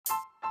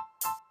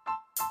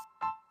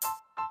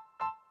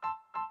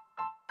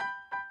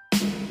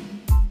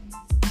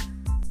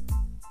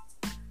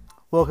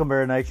Welcome,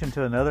 Bear Nation,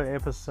 to another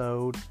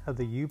episode of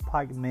the U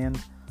Pike Men's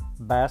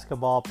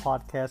Basketball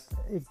Podcast.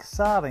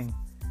 Exciting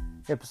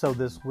episode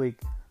this week.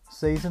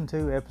 Season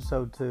 2,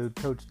 Episode 2.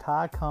 Coach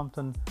Ty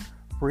Compton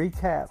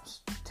recaps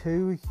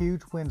two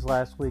huge wins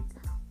last week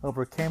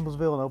over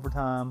Campbellsville in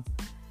overtime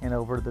and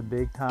over the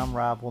big-time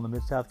rival in the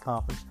Mid-South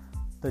Conference,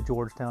 the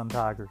Georgetown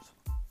Tigers.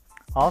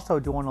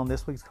 Also joined on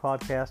this week's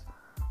podcast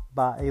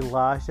by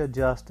Elijah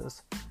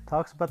Justice.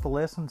 Talks about the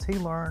lessons he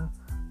learned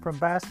from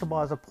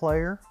basketball as a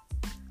player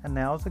and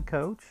now as a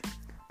coach.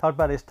 Talked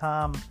about his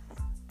time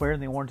wearing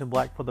the orange and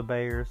black for the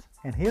Bears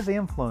and his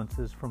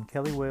influences from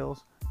Kelly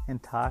Wells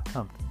and Ty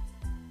Compton.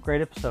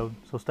 Great episode,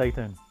 so stay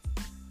tuned.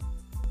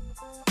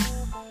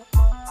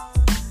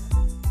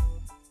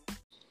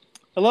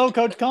 Hello,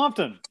 Coach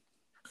Compton.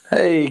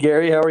 Hey,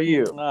 Gary, how are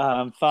you?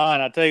 I'm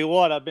fine. I tell you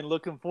what, I've been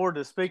looking forward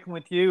to speaking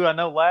with you. I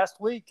know last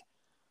week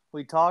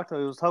we talked. I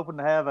was hoping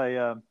to have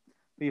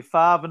be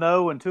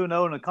 5-0 and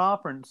 2-0 in the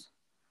conference.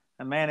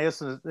 And, man,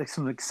 it's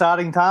some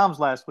exciting times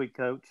last week,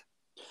 Coach.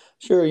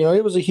 Sure.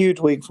 It was a huge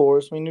week for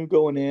us. We knew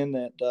going in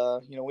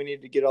that, we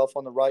needed to get off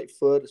on the right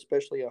foot,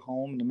 especially at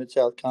home in the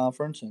Mid-South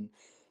Conference. And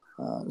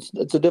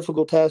it's a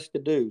difficult task to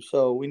do.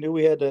 So we knew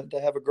we had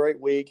to have a great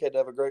week, had to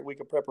have a great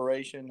week of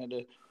preparation,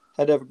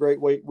 had to have a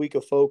great week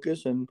of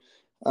focus, and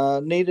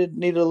needed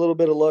a little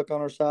bit of luck on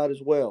our side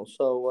as well.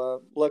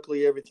 So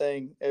luckily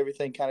everything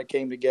kind of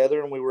came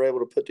together, and we were able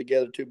to put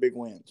together two big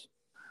wins.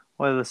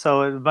 Well,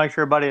 so to make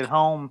sure everybody at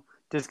home,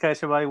 just in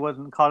case everybody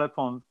wasn't caught up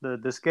on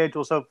the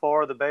schedule so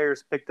far, the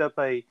Bears picked up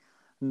a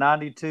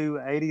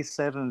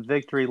 92-87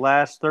 victory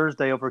last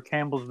Thursday over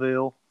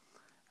Campbellsville.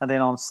 And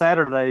then on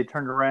Saturday,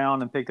 turned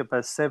around and picked up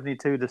a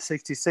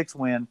 72-66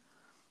 win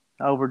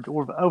over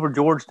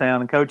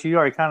Georgetown. And, Coach, you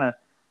already kind of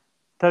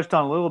touched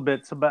on a little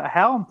bit about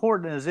how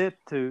important is it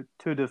to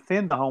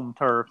defend the home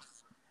turf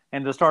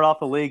and to start off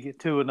the league at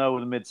 2-0 in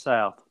the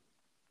Mid-South?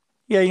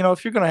 Yeah,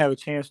 if you're going to have a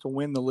chance to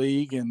win the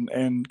league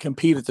and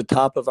compete at the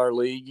top of our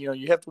league,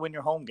 you have to win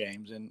your home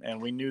games.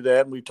 And we knew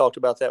that, and we talked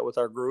about that with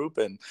our group.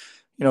 And,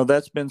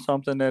 that's been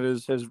something that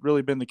has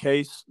really been the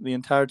case the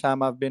entire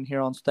time I've been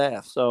here on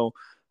staff. So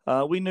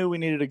we knew we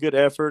needed a good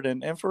effort.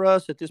 And for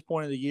us at this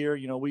point of the year,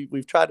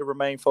 we've tried to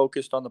remain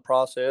focused on the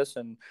process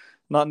and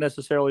not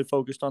necessarily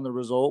focused on the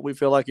result. We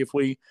feel like if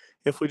we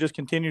just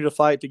continue to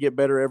fight to get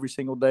better every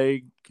single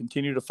day,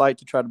 continue to fight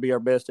to try to be our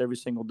best every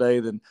single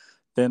day, then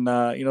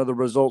the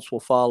results will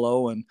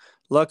follow. And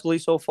luckily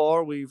so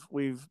far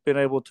we've been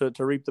able to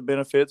reap the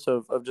benefits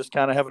of just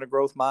kind of having a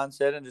growth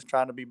mindset and just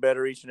trying to be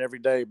better each and every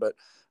day. But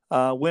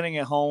winning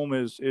at home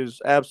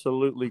is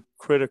absolutely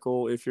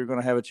critical if you're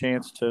going to have a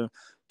chance to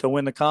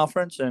win the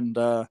conference. And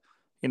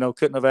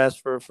couldn't have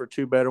asked for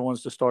two better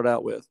ones to start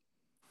out with.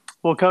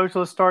 Well, Coach,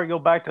 let's go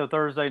back to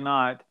Thursday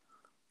night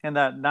and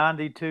that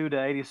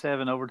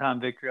 92-87 overtime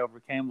victory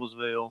over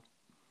Campbellsville.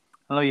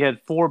 I know you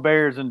had 4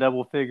 Bears in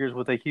double figures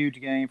with a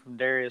huge game from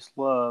Darius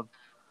Love.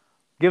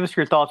 Give us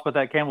your thoughts about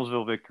that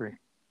Campbellsville victory.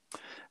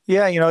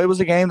 Yeah, it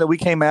was a game that we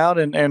came out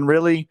and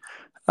really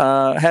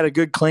had a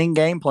good, clean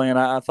game plan.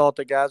 I thought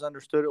the guys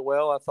understood it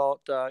well. I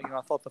thought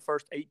the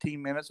first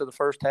 18 minutes of the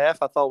first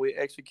half, I thought we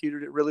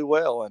executed it really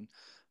well.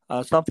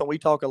 And something we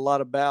talk a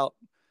lot about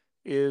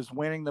is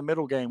winning the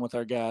middle game with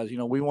our guys.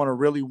 We want to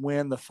really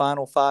win the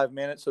final 5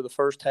 minutes of the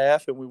first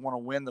half, and we want to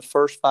win the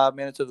first 5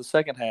 minutes of the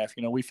second half.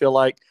 We feel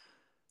like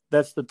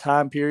that's the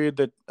time period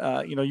that,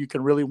 you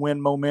can really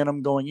win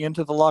momentum going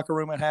into the locker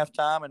room at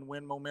halftime and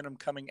win momentum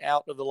coming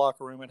out of the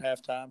locker room at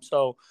halftime.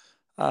 So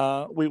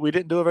we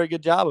didn't do a very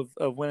good job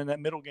of winning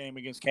that middle game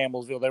against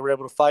Campbellsville. They were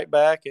able to fight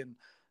back. And,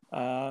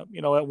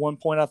 at one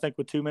point, I think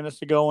with 2 minutes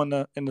to go in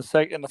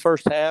the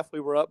first half, we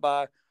were up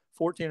by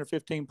 14 or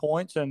 15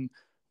 points. And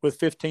with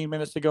 15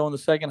 minutes to go in the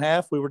second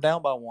half, we were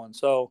down by 1.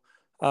 So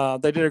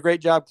they did a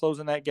great job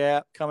closing that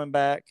gap, coming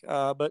back.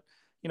 But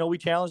we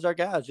challenged our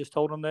guys, just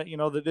told them that,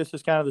 that this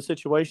is kind of the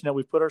situation that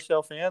we put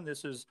ourselves in.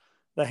 This is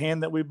the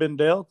hand that we've been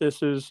dealt.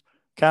 This is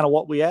kind of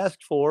what we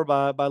asked for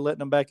by letting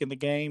them back in the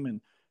game.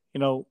 And,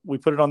 we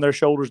put it on their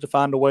shoulders to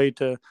find a way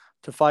to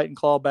fight and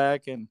claw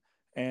back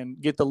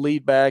and get the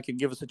lead back and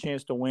give us a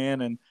chance to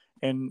win.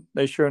 And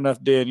they sure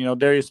enough did.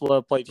 Darius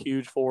Love played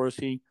huge for us.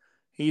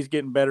 He's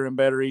getting better and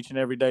better each and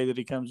every day that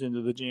he comes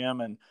into the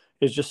gym, and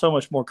is just so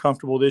much more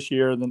comfortable this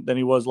year than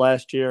he was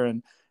last year.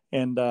 And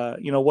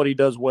what he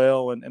does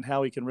well and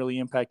how he can really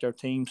impact our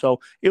team.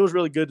 So it was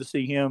really good to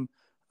see him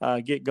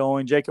get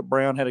going. Jacob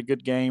Brown had a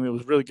good game. It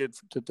was really good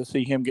to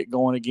see him get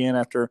going again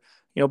after,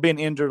 being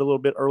injured a little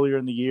bit earlier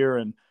in the year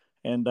and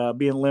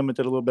being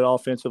limited a little bit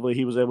offensively.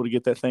 He was able to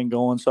get that thing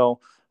going. So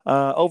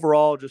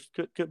overall, just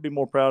couldn't be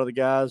more proud of the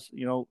guys,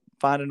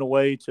 finding a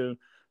way to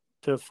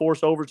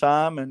force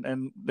overtime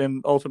and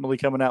then ultimately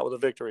coming out with a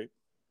victory.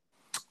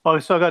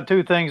 Well, so I got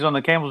 2 things on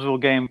the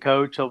Campbellsville game,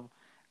 Coach. So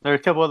there are a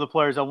couple other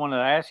players I wanted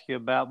to ask you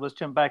about. Let's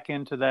jump back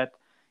into that.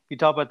 You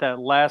talk about that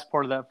last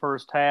part of that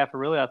first half.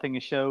 Really, I think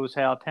it shows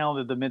how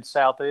talented the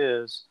Mid-South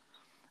is.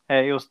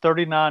 It was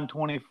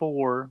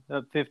 39-24,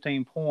 up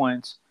 15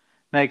 points.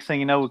 Next thing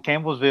you know, with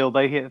Campbellsville,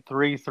 they hit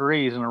 3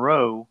 threes in a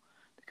row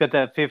to cut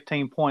that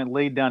 15-point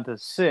lead down to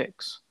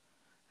 6.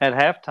 at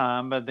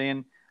halftime. But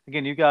then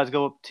again, you guys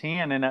go up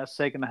 10 in that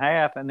second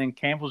half, and then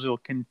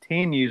Campbellsville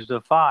continues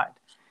to fight.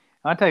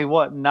 I tell you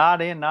what,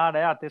 night in, night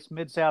out, this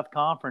Mid South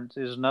Conference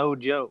is no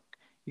joke.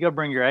 You got to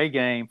bring your A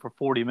game for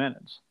 40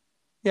 minutes.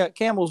 Yeah,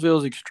 Campbellsville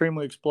is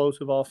extremely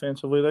explosive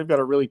offensively. They've got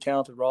a really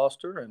talented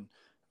roster, and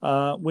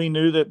we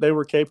knew that they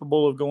were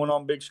capable of going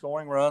on big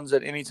scoring runs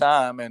at any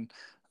time. And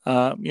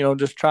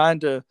just trying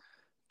to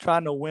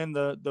win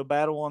the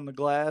battle on the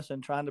glass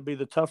and trying to be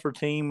the tougher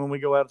team when we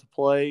go out to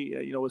play,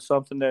 is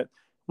something that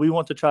we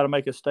want to try to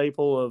make a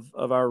staple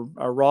of our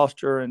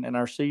roster and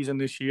our season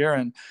this year.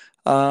 And,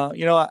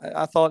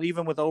 I thought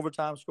even with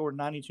overtime scored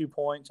 92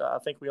 points, I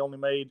think we only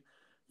made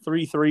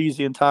 3 threes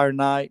the entire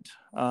night.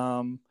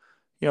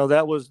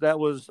 That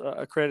was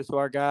a credit to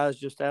our guys,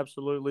 just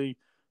absolutely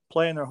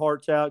playing their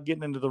hearts out,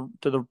 getting into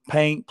the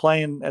paint,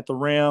 playing at the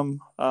rim,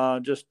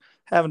 just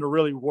having to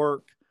really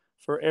work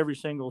for every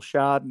single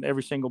shot and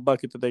every single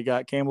bucket that they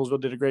got. Campbellsville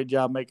did a great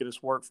job making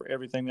us work for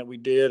everything that we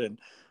did. And,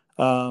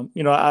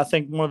 I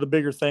think one of the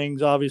bigger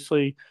things,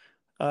 obviously,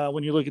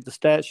 when you look at the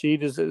stat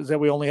sheet is that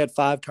we only had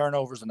 5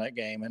 turnovers in that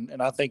game.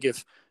 And I think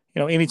if,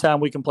 anytime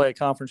we can play a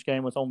conference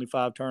game with only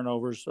 5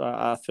 turnovers,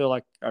 I feel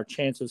like our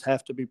chances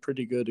have to be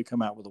pretty good to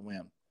come out with a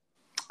win.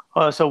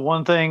 So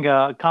one thing,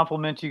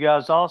 compliment you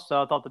guys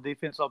also. I thought the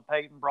defense on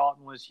Peyton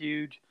Broughton was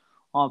huge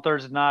on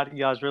Thursday night. You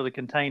guys really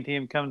contained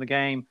him coming the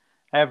game,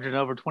 averaging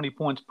over 20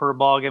 points per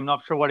ball game.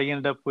 Not sure what he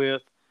ended up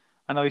with.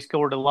 I know he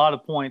scored a lot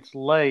of points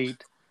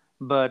late,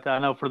 but I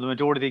know for the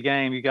majority of the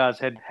game, you guys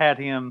had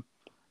him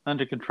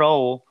under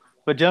control.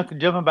 But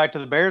jumping back to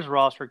the Bears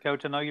roster,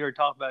 Coach, I know you already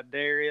talked about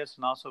Darius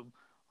and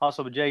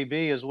also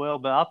JB as well,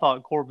 but I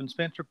thought Corbin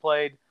Spencer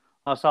played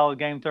a solid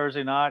game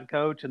Thursday night,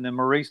 Coach, and then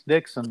Maurice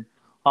Dixon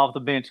off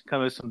the bench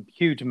comes some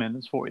huge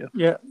minutes for you.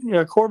 Yeah.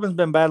 Corbin's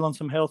been battling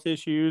some health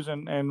issues,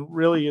 and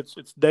really it's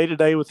day to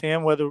day with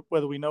him, whether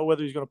we know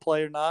whether he's going to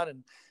play or not.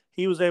 And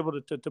he was able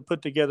to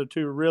put together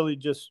 2 really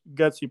just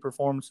gutsy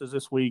performances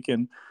this week.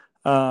 And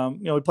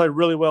he played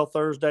really well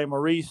Thursday.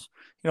 Maurice,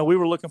 we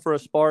were looking for a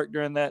spark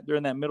during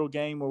that middle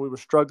game where we were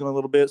struggling a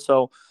little bit.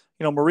 So,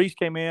 Maurice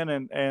came in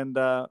and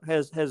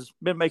has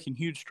been making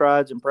huge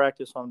strides in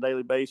practice on a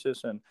daily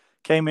basis, and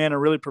came in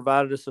and really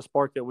provided us the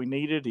spark that we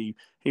needed.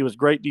 He was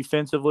great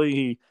defensively.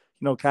 He,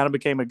 kind of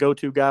became a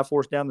go-to guy for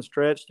us down the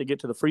stretch to get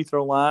to the free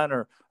throw line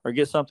or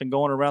get something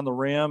going around the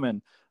rim.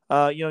 And,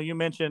 you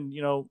mentioned,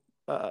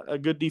 a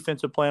good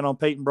defensive plan on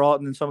Peyton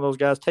Broughton and some of those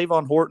guys.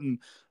 Tavon Horton,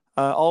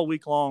 all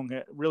week long,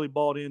 really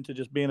bought into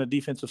just being a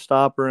defensive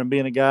stopper and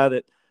being a guy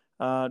that,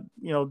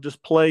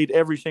 just played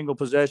every single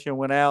possession,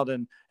 went out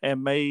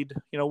and made,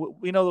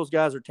 we know those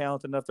guys are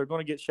talented enough. They're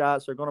going to get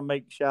shots. They're going to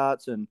make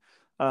shots. And,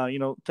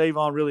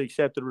 Tavon really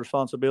accepted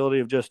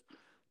responsibility of just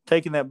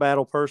taking that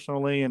battle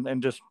personally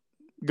and just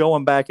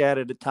going back at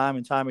it time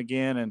and time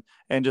again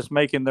and just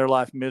making their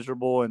life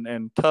miserable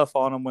and tough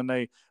on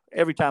them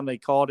every time they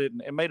caught it,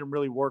 and made them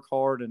really work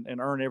hard and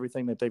earn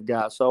everything that they've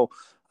got. So,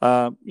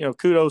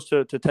 kudos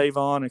to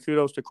Tavon and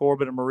kudos to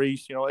Corbin and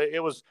Maurice.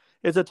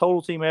 It's a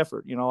total team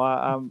effort.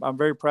 I'm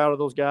very proud of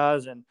those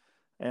guys and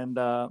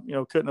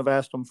couldn't have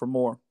asked them for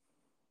more.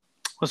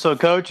 Well, so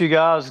Coach, you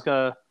guys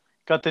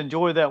got to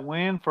enjoy that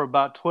win for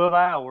about 12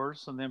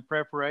 hours, and then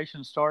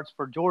preparation starts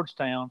for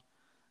Georgetown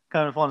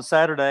coming up on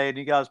Saturday, and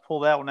you guys pull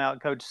that one out,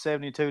 Coach,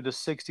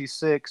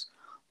 72-66,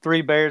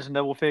 3 Bears in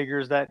double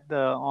figures that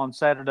on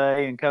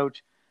Saturday, and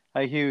Coach,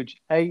 a huge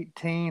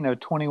 18 of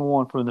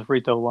 21 from the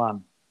free throw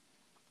line.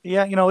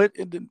 Yeah,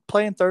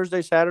 playing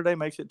Thursday, Saturday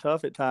makes it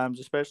tough at times,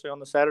 especially on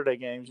the Saturday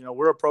games.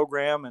 We're a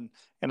program and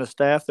a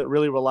staff that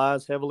really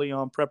relies heavily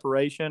on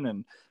preparation,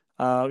 and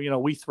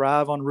we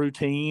thrive on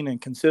routine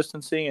and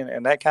consistency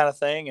and that kind of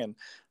thing. And,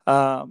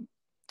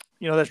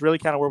 that's really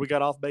kind of where we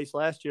got off base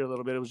last year a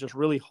little bit. It was just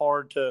really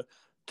hard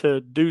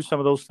to do some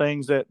of those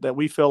things that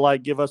we feel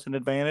like give us an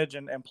advantage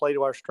and play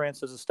to our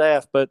strengths as a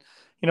staff. But,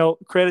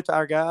 credit to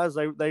our guys.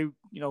 They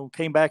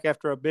came back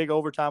after a big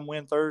overtime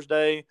win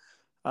Thursday,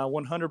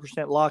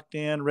 100% locked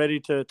in, ready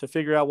to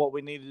figure out what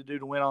we needed to do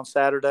to win on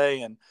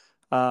Saturday. And,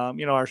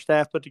 our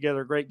staff put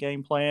together a great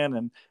game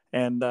plan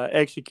and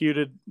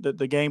executed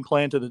the game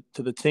plan to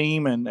the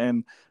team and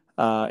in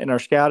our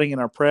scouting and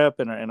our prep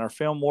and our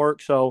film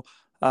work. So,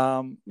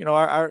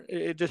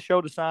 it just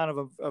showed a sign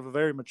of a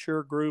very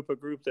mature group, a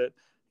group that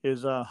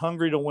is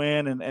hungry to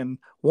win and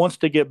wants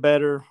to get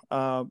better.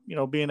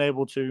 Being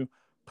able to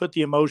put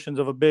the emotions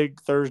of a big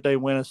Thursday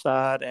win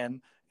aside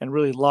and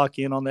really lock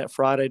in on that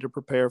Friday to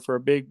prepare for a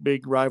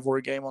big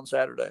rivalry game on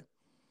Saturday.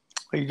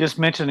 You just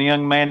mentioned the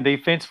young man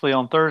defensively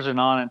on Thursday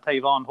night, and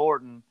Tavon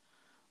Horton.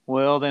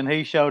 Well, then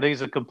he showed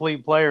he's a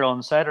complete player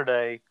on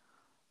Saturday.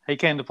 He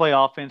came to play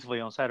offensively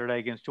on Saturday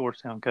against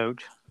Georgetown,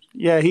 Coach.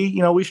 Yeah,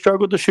 we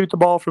struggled to shoot the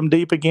ball from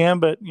deep again,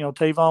 but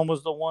Tavon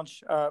was the one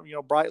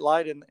bright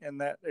light in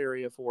that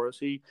area for us.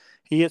 He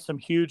hit some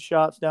huge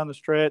shots down the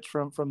stretch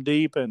from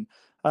deep, and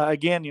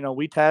again,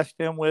 we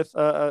tasked him with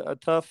a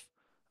tough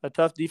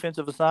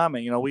defensive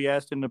assignment. We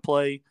asked him to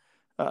play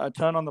a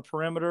ton on the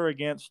perimeter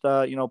against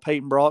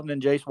Peyton Broughton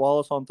and Jace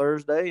Wallace on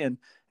Thursday, and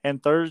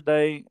and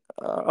Thursday,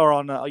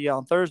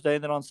 on Thursday,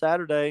 and then on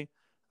Saturday,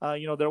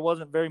 there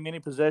wasn't very many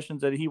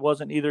possessions that he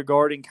wasn't either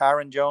guarding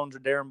Kyron Jones or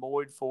Darren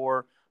Boyd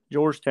for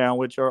Georgetown,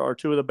 which are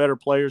two of the better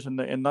players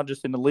and not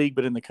just in the league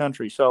but in the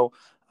country. So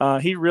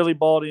he really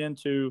bought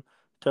into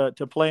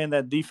to playing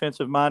that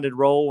defensive minded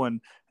role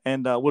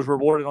and was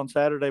rewarded on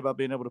Saturday by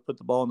being able to put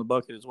the ball in the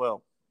bucket as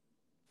well.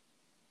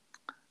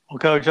 Well,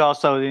 Coach,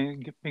 also,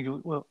 again,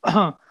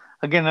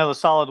 another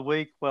solid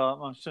week.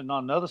 Well,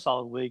 not another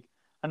solid week.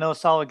 Another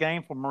solid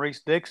game for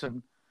Maurice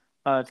Dixon.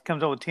 It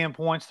comes up with 10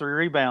 points, 3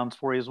 rebounds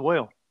for you as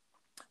well.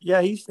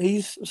 Yeah,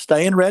 he's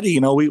staying ready.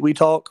 We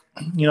talk,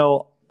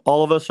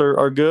 all of us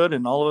are good,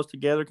 and all of us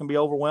together can be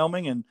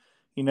overwhelming, and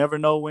you never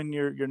know when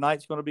your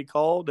night's going to be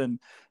called. And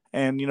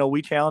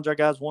we challenge our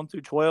guys 1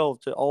 through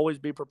 12 to always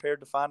be prepared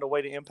to find a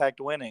way to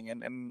impact winning.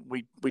 And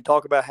we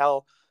talk about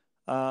how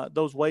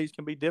those ways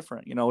can be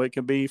different. It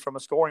can be from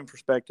a scoring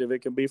perspective. It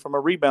can be from a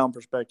rebound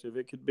perspective.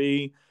 It could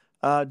be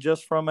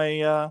just from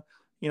a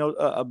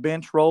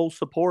bench role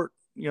support.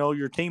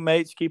 Your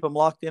teammates, keep them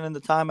locked in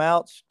the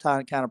timeouts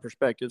kind of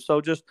perspective.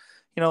 So just,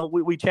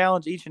 we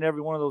challenge each and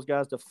every one of those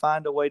guys to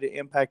find a way to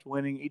impact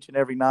winning each and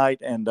every night,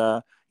 and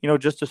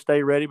just to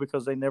stay ready,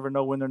 because they never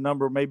know when their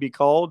number may be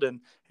called and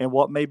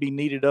what may be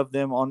needed of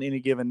them on any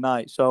given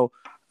night. So,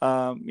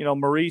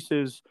 Maurice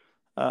is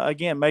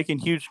again making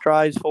huge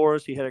strides for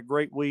us. He had a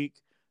great week.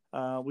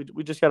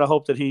 We just got to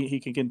hope that he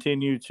can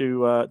continue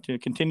to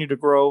continue to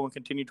grow and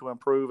continue to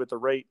improve at the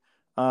rate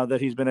that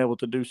he's been able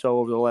to do so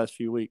over the last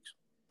few weeks.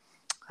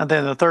 And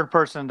then the third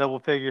person in double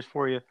figures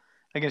for you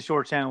against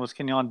Georgetown was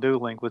Kenyon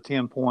Dooling with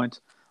 10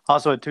 points.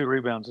 Also had 2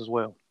 rebounds as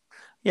well.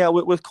 Yeah,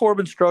 with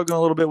Corbin struggling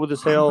a little bit with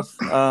his health,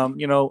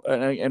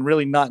 and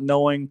really not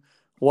knowing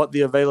what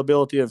the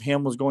availability of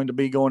him was going to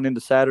be going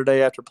into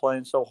Saturday after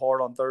playing so hard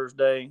on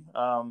Thursday.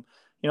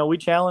 We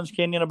challenged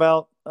Kenyon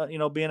about,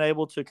 being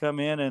able to come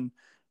in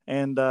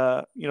and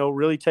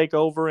really take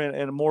over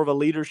and more of a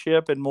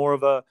leadership and more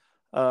of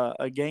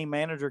a game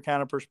manager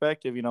kind of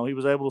perspective. He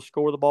was able to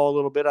score the ball a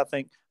little bit. I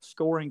think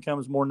scoring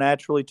comes more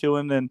naturally to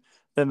him than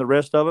the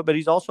rest of it, but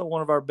he's also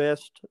one of our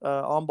best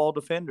on-ball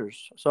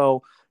defenders.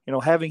 So,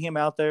 having him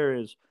out there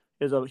is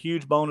a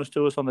huge bonus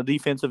to us on the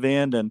defensive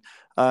end. And,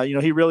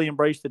 he really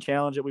embraced the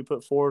challenge that we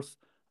put forth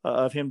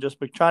of him just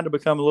trying to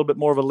become a little bit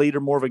more of a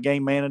leader, more of a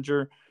game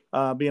manager,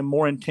 being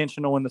more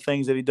intentional in the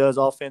things that he does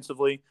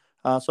offensively.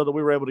 So that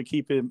we were able to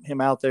keep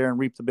him out there and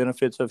reap the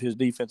benefits of his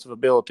defensive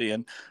ability.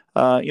 And,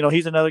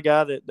 he's another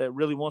guy that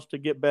really wants to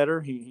get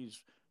better.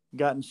 He's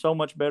gotten so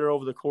much better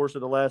over the course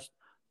of the last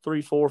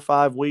 3, 4,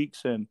 5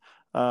 weeks. And,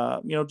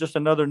 just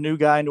another new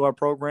guy into our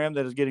program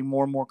that is getting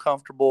more and more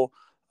comfortable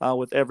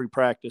with every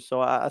practice.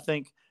 So I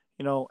think,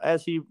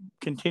 as he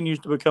continues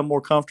to become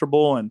more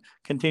comfortable and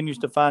continues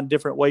to find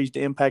different ways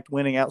to impact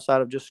winning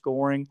outside of just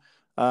scoring,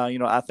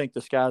 I think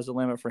the sky's the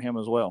limit for him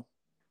as well.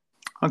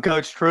 Well,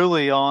 Coach,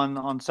 truly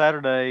on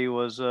Saturday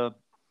was I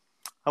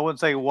wouldn't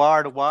say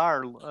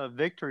wire-to-wire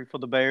victory for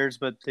the Bears,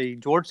 but the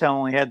Georgetown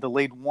only had the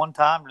lead one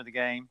time in the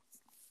game,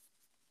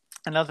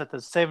 and that was at the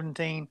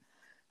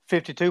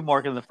 17:52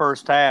 mark in the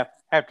first half.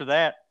 After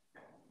that,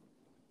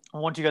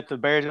 once you got the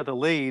Bears got the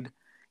lead,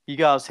 you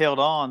guys held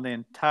on the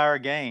entire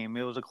game.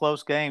 It was a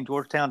close game.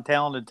 Georgetown,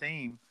 talented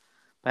team.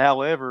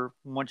 However,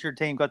 once your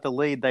team got the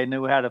lead, they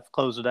knew how to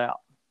close it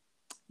out.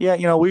 Yeah,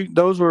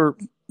 those were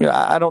 –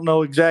 I don't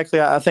know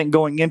exactly. I think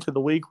going into the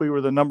week, we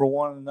were the number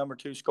 1 and number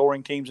 2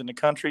 scoring teams in the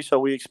country. So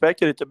we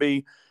expected it to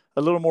be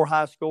a little more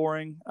high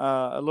scoring,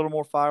 a little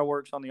more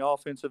fireworks on the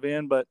offensive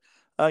end. But,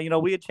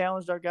 we had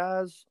challenged our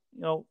guys,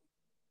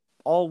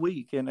 all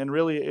week. And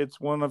really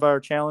it's one of our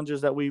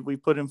challenges that we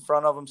put in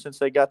front of them since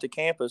they got to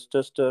campus,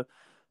 just to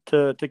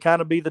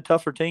kind of be the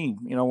tougher team.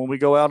 When we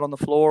go out on the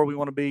floor, we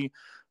want to be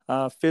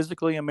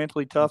physically and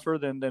mentally tougher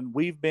than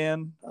we've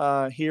been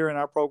here in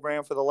our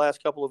program for the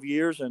last couple of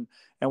years. And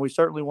we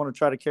certainly want to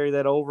try to carry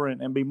that over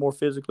and be more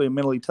physically and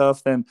mentally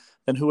tough than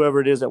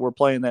whoever it is that we're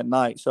playing that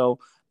night. So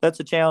that's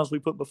a challenge we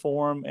put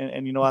before them.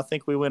 And I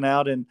think we went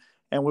out and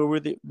we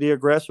were the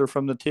aggressor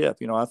from the tip.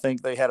 I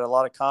think they had a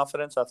lot of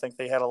confidence. I think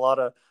they had a lot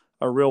of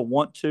a real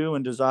want to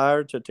and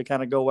desire to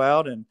kind of go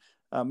out and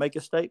make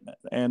a statement.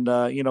 And,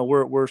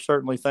 we're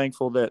certainly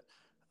thankful that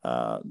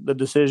the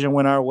decision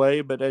went our way.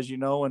 But as you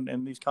know,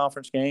 in these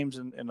conference games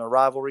and in a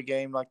rivalry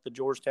game like the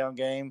Georgetown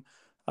game,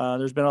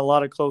 there's been a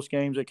lot of close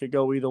games that could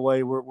go either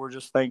way. We're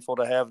just thankful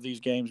to have these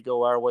games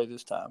go our way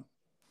this time.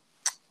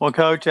 Well,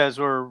 Coach, as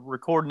we're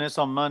recording this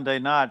on Monday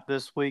night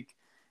this week,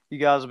 you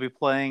guys will be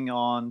playing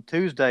on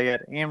Tuesday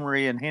at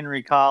Emory and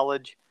Henry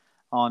College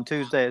on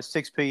Tuesday at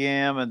 6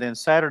 p.m. And then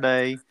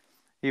Saturday,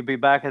 you'll be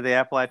back at the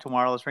Appalachian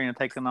Wireless Arena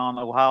taking on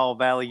Ohio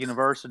Valley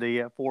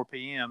University at 4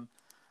 p.m.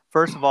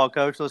 First of all,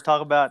 Coach, let's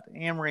talk about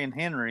Emory and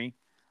Henry,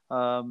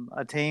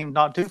 a team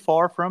not too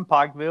far from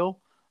Pikeville.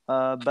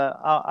 But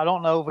I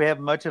don't know if we have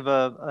much of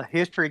a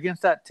history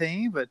against that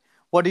team. But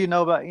what do you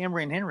know about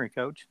Emory and Henry,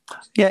 Coach?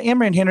 Yeah,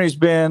 Emory and Henry's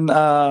been,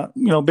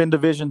 been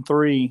Division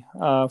III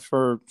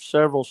for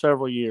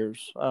several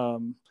years.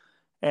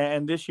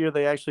 And this year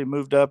they actually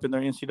moved up in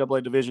their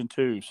NCAA Division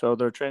II. So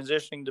they're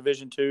transitioning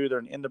Division II. They're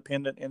an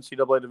independent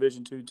NCAA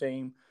Division II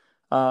team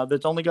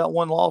that's only got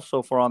one loss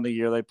so far on the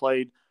year. They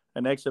played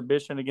an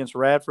exhibition against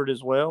Radford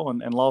as well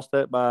and lost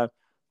that by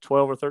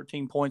 12 or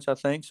 13 points, I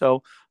think.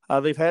 So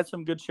they've had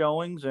some good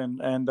showings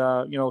and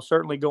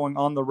certainly going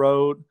on the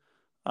road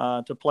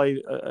to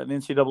play an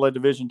NCAA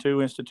Division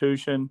II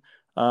institution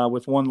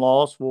with one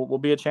loss will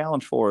be a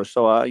challenge for us.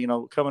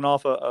 So, coming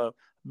off a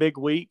big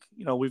week,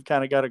 we've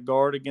kind of got to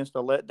guard against a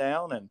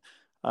letdown, and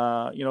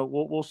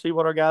we'll see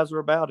what our guys are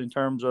about in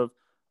terms of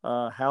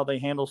how they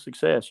handle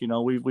success.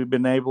 We've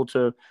been able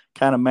to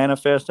kind of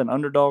manifest an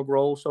underdog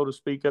role, so to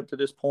speak, up to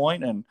this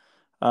point, and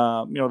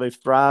they've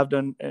thrived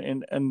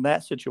in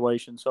that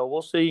situation. So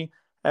we'll see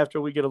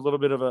after we get a little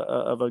bit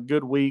of a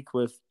good week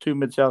with two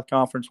Mid-South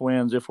Conference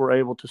wins, if we're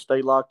able to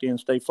stay locked in,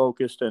 stay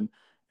focused, and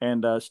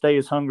stay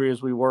as hungry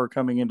as we were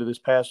coming into this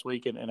past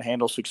week and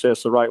handle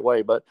success the right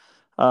way. But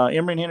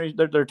Emory and Henry,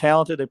 they're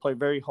talented. They play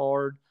very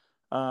hard.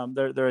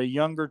 They're a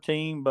younger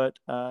team, but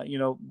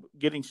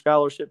getting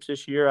scholarships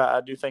this year,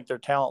 I do think their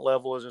talent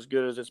level is as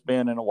good as it's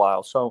been in a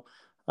while. So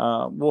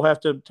we'll have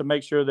to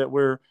make sure that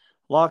we're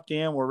locked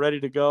in, we're ready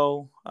to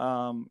go,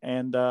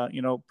 and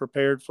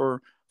prepared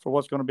for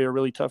what's going to be a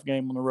really tough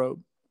game on the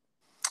road.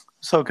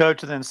 So,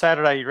 Coach, and then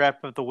Saturday you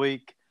wrap up the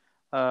week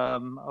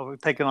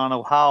taking on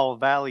Ohio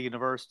Valley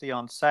University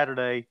on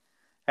Saturday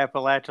at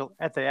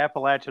the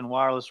Appalachian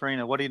Wireless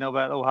Arena. What do you know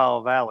about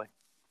Ohio Valley?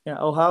 Yeah,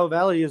 Ohio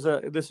Valley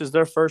this is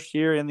their first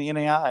year in the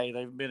NAIA.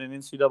 They've been an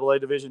NCAA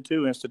Division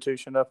II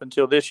institution up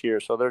until this year,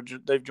 so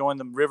they've joined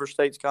the River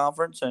States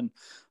Conference and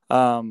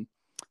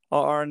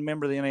are a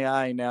member of the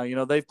NAIA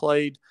now. They've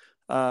played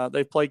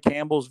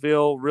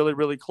Campbellsville really,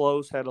 really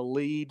close, had a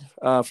lead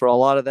for a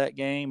lot of that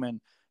game,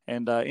 and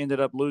ended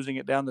up losing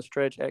it down the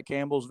stretch at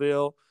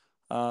Campbellsville.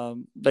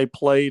 They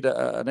played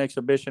an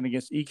exhibition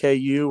against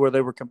EKU where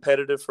they were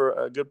competitive for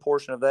a good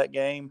portion of that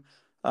game.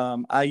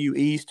 IU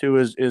East, who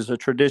is a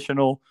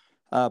traditional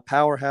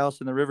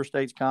powerhouse in the River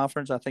States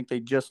Conference, I think they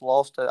just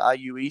lost to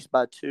IU East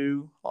by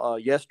 2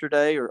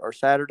 yesterday or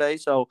Saturday.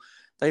 So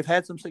they've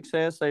had some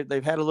success.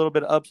 They've had a little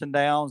bit of ups and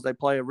downs. They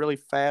play a really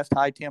fast,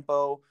 high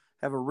tempo,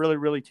 have a really,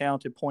 really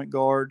talented point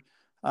guard.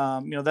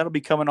 That'll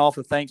be coming off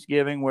of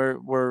Thanksgiving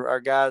where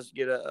our guys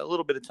get a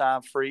little bit of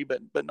time free,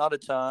 but not a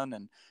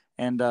ton.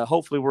 And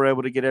hopefully we're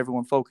able to get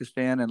everyone focused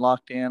in and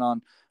locked in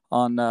on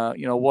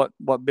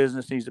what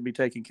business needs to be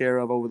taken care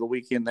of over the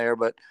weekend there.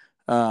 But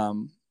it's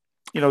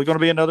going to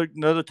be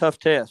another tough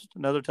test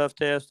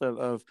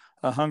of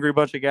a hungry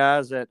bunch of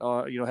guys that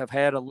have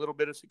had a little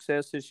bit of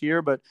success this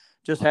year, but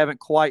just haven't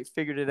quite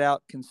figured it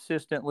out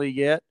consistently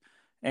yet.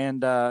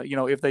 And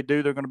if they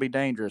do, they're going to be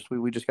dangerous.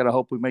 We just got to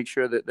hope we make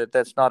sure that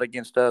that's not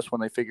against us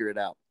when they figure it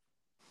out.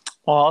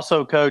 Well,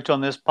 also, Coach, on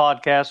this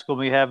podcast, we'll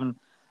be having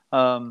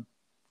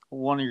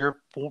one of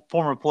your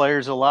former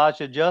players,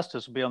 Elijah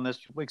Justice, will be on this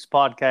week's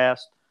podcast.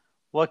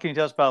 What can you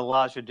tell us about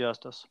Elijah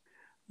Justice?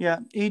 Yeah,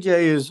 EJ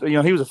is, he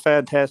was a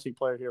fantastic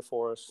player here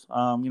for us.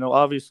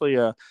 Obviously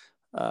a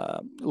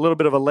little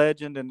bit of a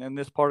legend in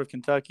this part of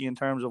Kentucky in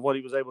terms of what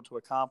he was able to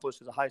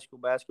accomplish as a high school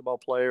basketball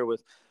player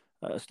with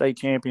a state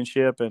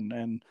championship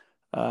and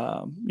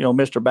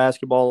Mr.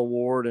 Basketball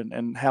Award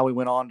and how he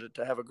went on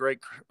to have a great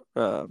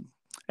and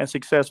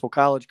successful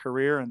college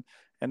career and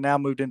now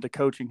moved into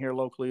coaching here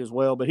locally as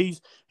well. But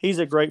he's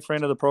a great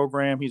friend of the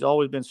program. He's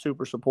always been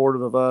super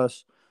supportive of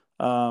us.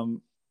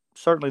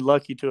 Certainly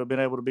lucky to have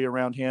been able to be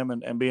around him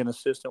and be an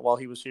assistant while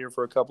he was here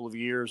for a couple of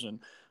years. And,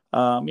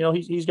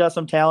 he's got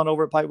some talent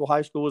over at Pikeville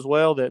High School as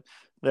well that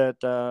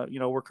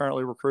we're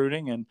currently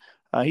recruiting. And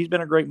he's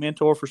been a great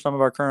mentor for some of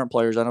our current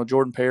players. I know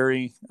Jordan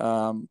Perry,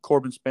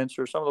 Corbin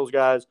Spencer, some of those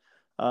guys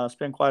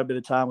spend quite a bit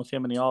of time with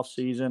him in the off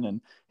season,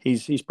 and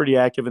he's pretty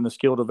active in the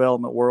skill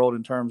development world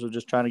in terms of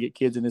just trying to get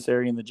kids in this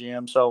area in the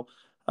gym. So,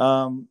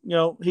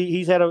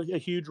 he's had a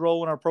huge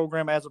role in our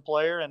program as a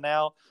player, and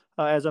now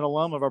as an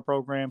alum of our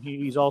program,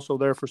 he's also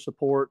there for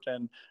support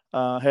and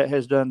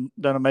has done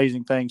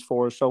amazing things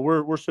for us. So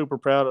we're super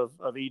proud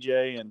of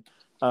EJ, and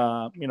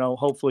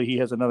hopefully he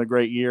has another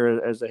great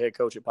year as the head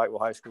coach at Pikeville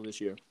High School this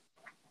year.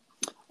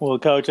 Well,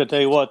 Coach, I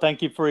tell you what,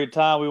 thank you for your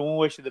time. We want to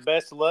wish you the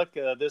best of luck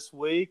this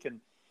week. And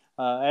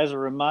as a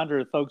reminder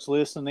to folks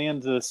listening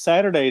in to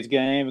Saturday's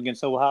game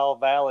against Ohio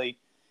Valley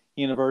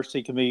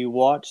University can be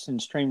watched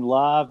and streamed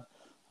live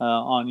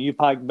on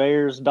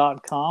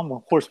upikebears.com.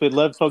 Of course, we'd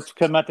love folks to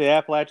come out to the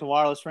Appalachian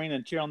Wireless Arena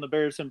and cheer on the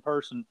Bears in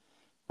person.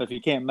 But if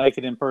you can't make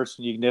it in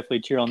person, you can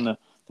definitely cheer on the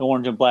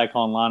orange and black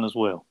online as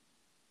well.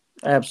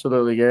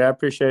 Absolutely, Gary. I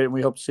appreciate it. And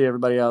we hope to see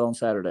everybody out on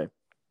Saturday.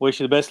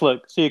 Wish you the best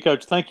luck. See you,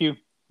 Coach. Thank you.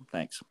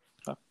 Thanks.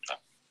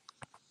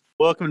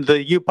 Welcome to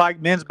the U-Pike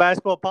Men's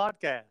Basketball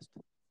Podcast.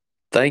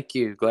 Thank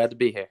you. Glad to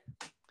be here.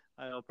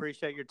 I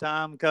appreciate your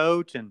time,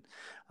 Coach, and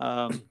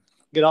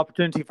good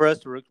opportunity for us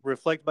to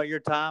reflect about your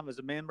time as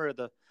a member of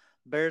the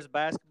Bears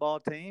basketball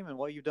team and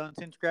what you've done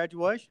since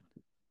graduation.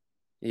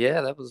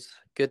 Yeah, that was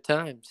good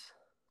times.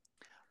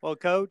 Well,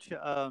 Coach,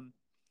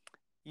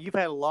 you've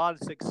had a lot of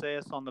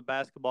success on the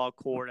basketball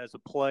court as a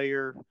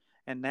player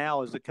and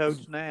now as a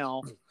coach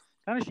now.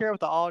 Kind kind of share with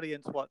the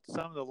audience what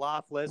some of the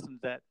life lessons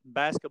that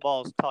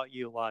basketball has taught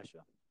you, Elisha.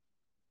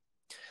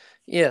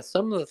 Yeah,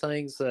 some of the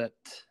things that,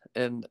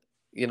 and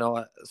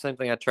same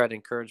thing I try to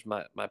encourage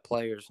my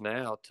players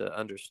now to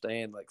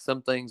understand. Like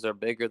some things are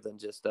bigger than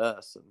just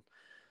us,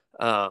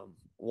 and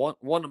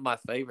one of my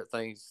favorite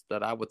things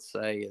that I would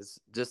say is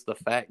just the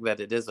fact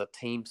that it is a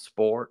team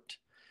sport,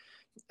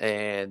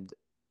 and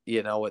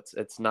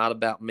it's not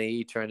about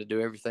me trying to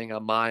do everything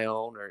on my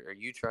own or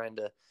you trying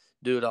to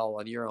do it all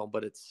on your own,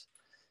 but it's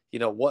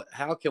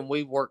how can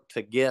we work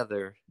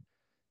together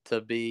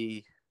to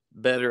be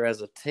better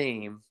as a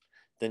team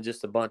than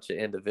just a bunch of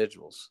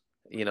individuals.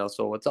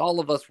 So it's all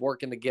of us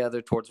working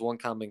together towards one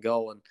common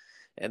goal,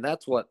 and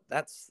that's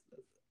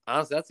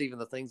honestly, that's even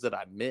the things that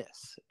I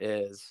miss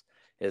is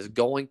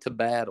going to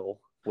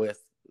battle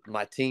with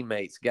my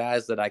teammates,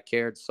 guys that I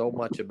cared so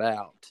much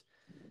about,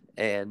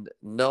 and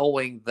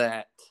knowing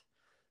that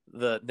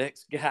the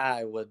next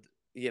guy would,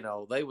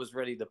 they was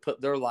ready to put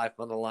their life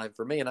on the line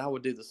for me, and I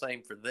would do the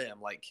same for them.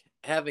 Like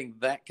having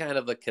that kind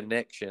of a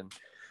connection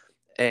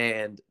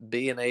and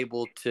being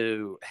able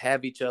to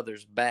have each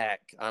other's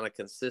back on a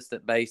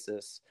consistent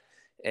basis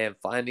and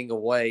finding a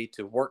way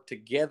to work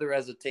together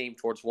as a team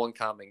towards one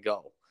common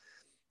goal.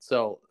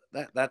 So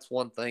that's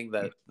one thing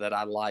that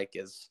I like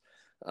is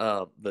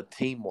the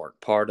teamwork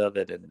part of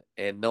it,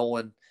 and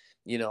knowing,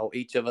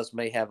 each of us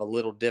may have a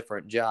little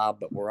different job,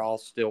 but we're all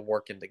still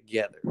working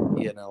together,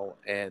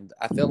 and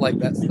I feel like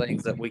that's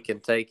things that we can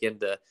take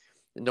into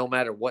no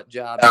matter what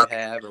job you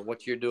have or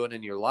what you're doing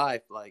in your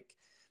life. Like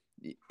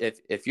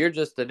if you're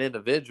just an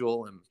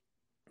individual and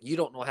you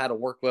don't know how to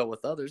work well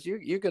with others,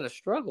 you're going to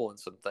struggle in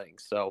some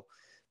things. So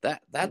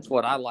that's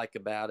what I like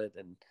about it.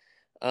 And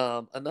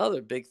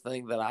another big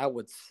thing that I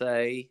would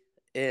say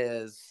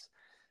is,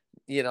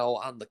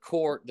 on the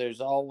court,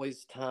 there's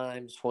always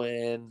times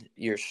when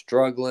you're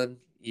struggling.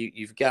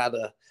 You've got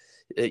to,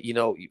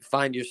 you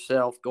find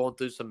yourself going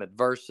through some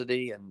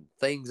adversity and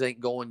things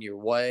ain't going your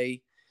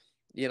way,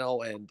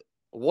 and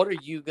what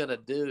are you going to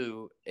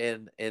do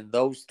in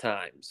those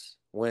times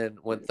when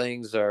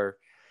things are,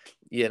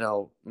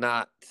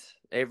 not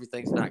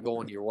everything's not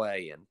going your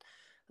way?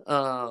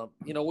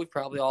 And we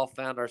probably all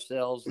found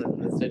ourselves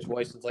in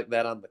situations like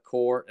that on the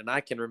court. And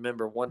I can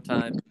remember one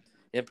time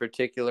in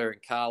particular in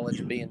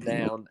college being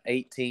down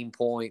 18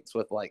 points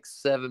with like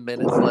 7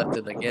 minutes left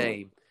in the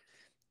game.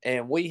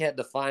 And we had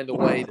to find a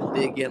way to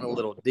dig in a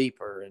little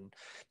deeper and,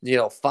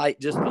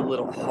 fight just a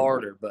little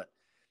harder. But,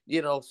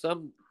 because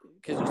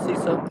you see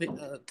some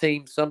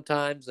teams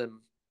sometimes, and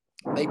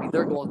maybe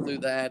they're going through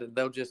that and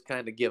they'll just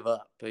kind of give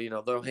up.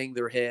 They'll hang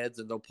their heads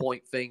and they'll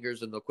point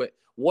fingers and they'll quit.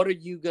 What are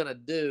you going to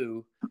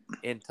do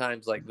in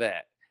times like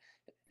that?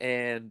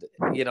 And,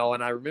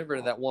 and I remember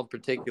that one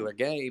particular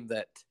game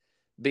that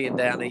being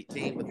down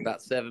 18 with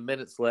about 7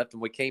 minutes left,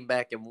 and we came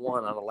back and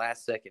won on a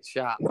last-second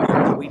shot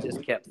because we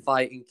just kept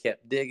fighting,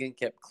 kept digging,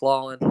 kept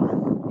clawing.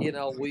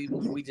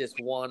 We just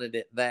wanted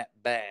it that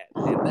bad.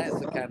 And that's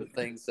the kind of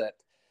things that,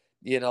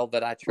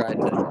 that I tried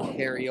to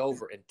carry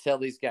over and tell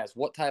these guys,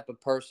 what type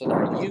of person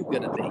are you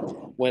going to be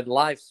when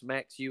life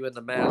smacks you in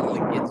the mouth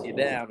and gets you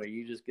down? Are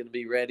you just going to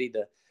be ready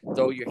to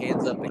throw your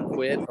hands up and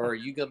quit? Or are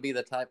you going to be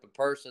the type of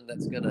person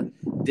that's going to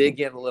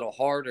dig in a little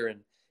harder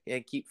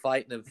and keep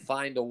fighting and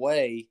find a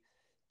way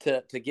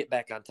to get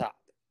back on top?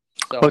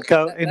 So that's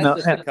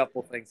just a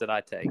couple of things that I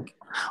take.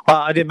 Well,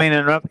 I didn't mean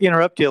to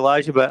interrupt you,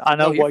 Elijah, but I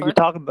know what you're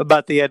talking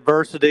about, the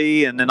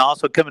adversity and then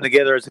also coming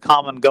together as a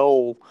common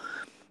goal.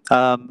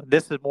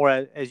 This is more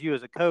as you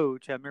as a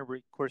coach. I remember,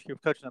 of course, you're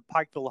coaching at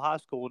Pikeville High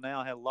School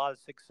now, had a lot of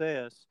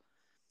success.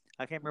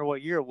 I can't remember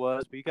what year it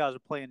was, but you guys are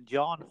playing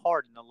John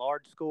Hardin, a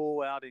large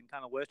school out in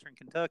kind of western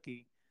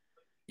Kentucky.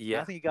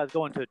 Yeah. I think you guys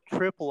go into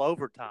triple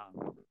overtime.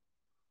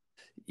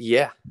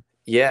 Yeah.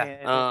 Yeah.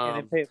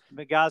 And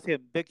the guys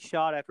hit big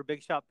shot after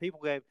big shot.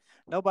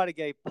 Nobody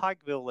gave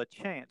Pikeville a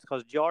chance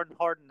because Jordan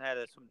Hardin had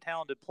some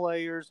talented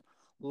players,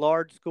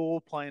 large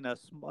school playing a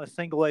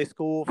single A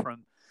school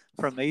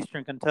from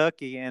Eastern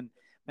Kentucky. And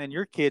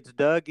your kids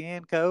dug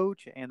in,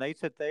 coach, and they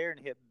sit there and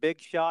hit big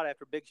shot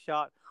after big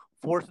shot,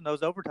 forcing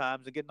those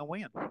overtimes and getting the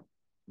win.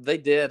 They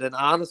did. And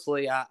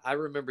honestly, I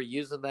remember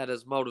using that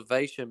as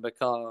motivation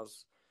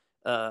because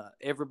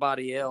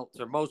everybody else,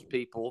 or most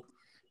people,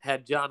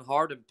 had John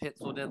Hardin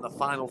penciled in the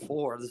Final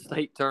Four of the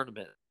state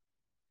tournament.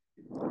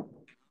 I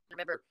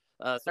remember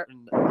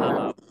certain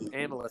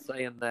analysts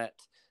saying that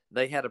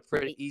they had a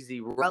pretty easy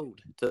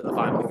road to the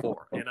Final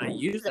Four. And I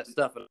used that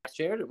stuff and I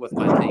shared it with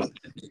my team.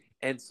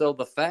 And so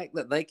the fact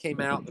that they came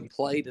out and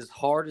played as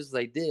hard as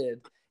they did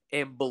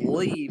and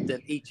believed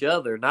in each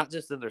other, not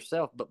just in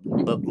themselves,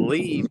 but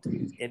believed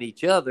in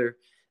each other,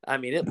 I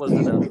mean, it was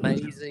an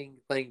amazing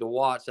thing to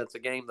watch. That's a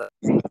game that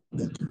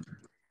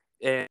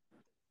 – and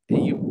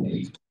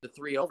the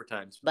 3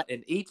 overtimes. But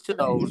in each of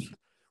those,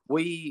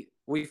 we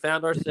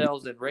found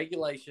ourselves in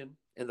regulation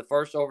in the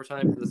first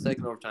overtime and the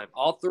second overtime.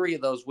 All 3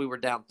 of those, we were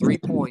down 3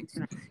 points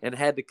and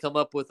had to come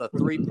up with a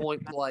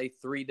 3-point play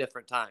 3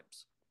 different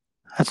times.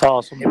 That's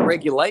awesome. In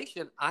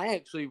regulation, I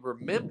actually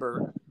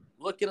remember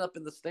looking up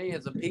in the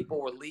stands and people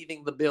were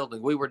leaving the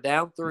building. We were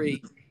down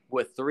 3,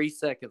 with 3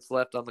 seconds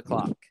left on the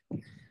clock.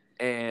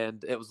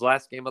 And it was the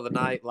last game of the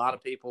night. A lot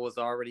of people was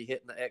already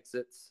hitting the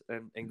exits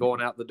and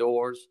going out the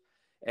doors.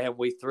 And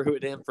we threw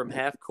it in from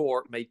half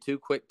court, made 2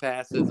 quick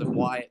passes, and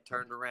Wyatt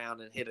turned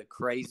around and hit a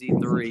crazy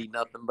 3,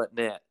 nothing but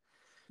net,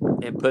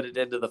 and put it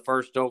into the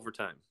first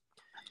overtime.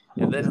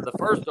 And then in the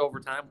first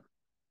overtime,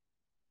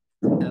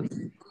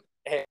 and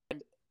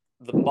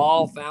the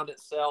ball found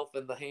itself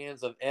in the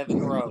hands of Evan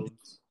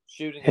Rhodes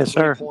shooting a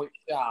 3-point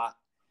shot,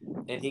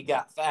 and he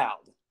got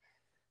fouled.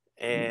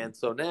 And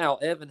so now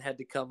Evan had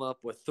to come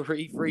up with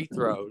 3 free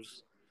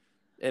throws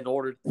in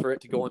order for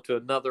it to go into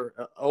another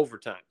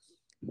overtime.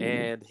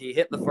 And he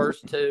hit the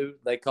first 2.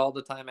 They called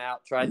the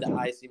timeout, tried to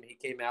ice him. He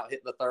came out,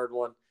 hit the third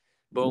one.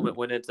 Boom, it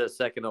went into a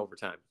second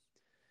overtime.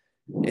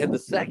 In the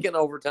second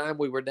overtime,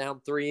 we were down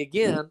 3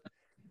 again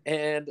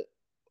and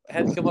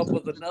had to come up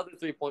with another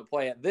 3-point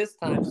play. At this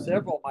time,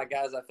 several of my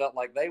guys, I felt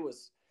like they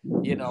was,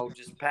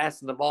 just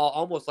passing the ball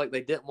almost like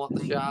they didn't want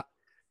the shot.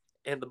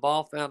 And the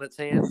ball found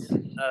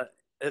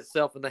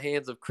itself in the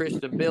hands of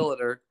Christian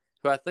Billiter,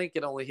 who I think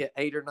it only hit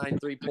 8 or 9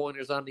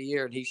 3-pointers on the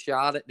year, and he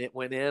shot it and it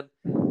went in.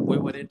 We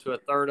went into a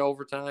third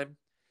overtime.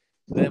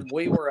 Then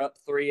we were up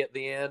 3 at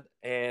the end,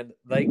 and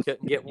they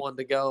couldn't get one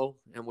to go,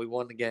 and we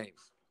won the game.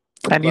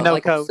 And but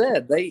like Coach, I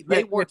said,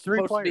 they weren't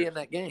supposed to be in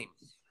that game.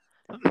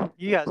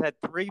 You guys had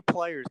 3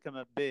 players come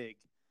up big,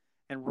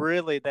 and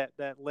really that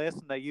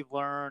lesson that you've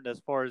learned as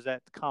far as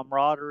that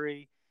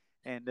camaraderie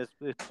and this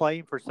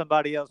playing for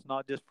somebody else,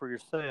 not just for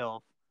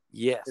yourself,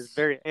 yes, is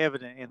very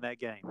evident in that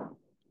game.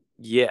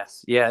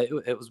 Yes, yeah,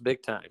 it was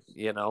big time,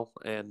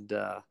 and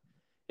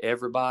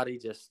everybody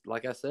just,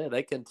 like I said,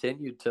 they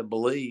continued to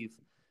believe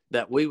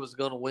that we was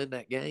going to win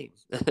that game.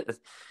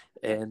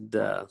 And,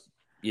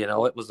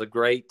 it was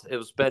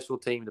a special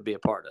team to be a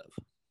part of.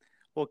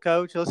 Well,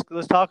 Coach,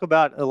 let's talk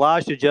about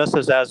Elijah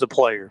Justice as a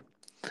player.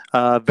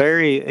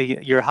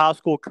 Your high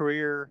school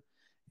career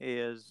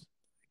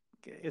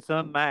it's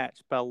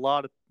unmatched by a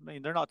lot of. I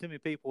mean, there are not too many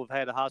people who've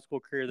had a high school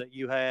career that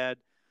you had.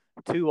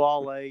 2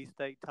 All-A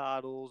state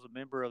titles, a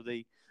member of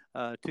the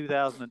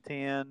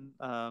 2010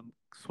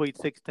 Sweet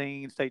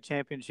 16 state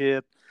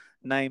championship,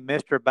 named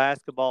Mr.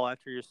 Basketball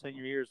after your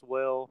senior year as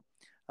well.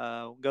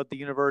 Go to the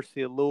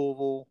University of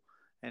Louisville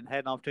and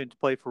had an opportunity to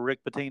play for Rick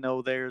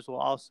Pitino there as well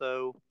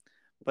also.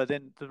 But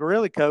then to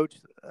really, Coach,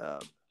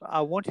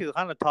 I want you to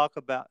kind of talk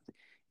about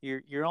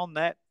you've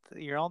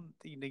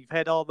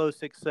had all those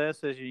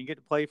successes and you get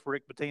to play for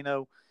Rick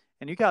Pitino,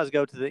 and you guys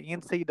go to the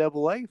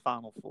NCAA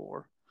Final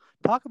Four.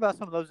 Talk about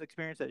some of those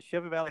experiences at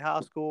Shelby Valley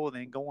High School and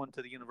then going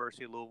to the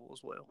University of Louisville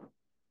as well.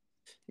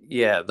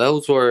 Yeah,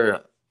 those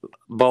were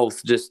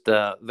both just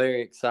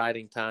very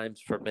exciting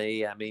times for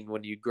me. I mean,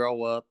 when you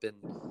grow up,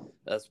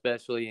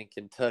 especially in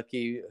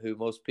Kentucky, who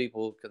most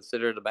people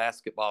consider the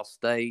basketball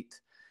state,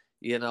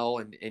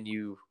 and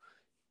you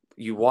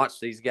watch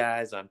these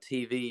guys on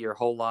TV your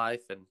whole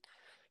life. And,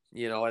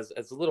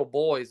 as little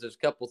boys, there's a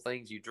couple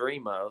things you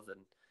dream of.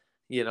 And,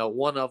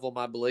 one of them,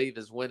 I believe,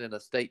 is winning a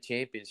state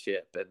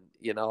championship.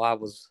 And, I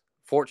was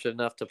fortunate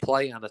enough to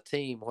play on a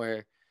team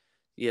where,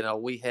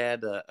 we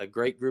had a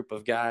great group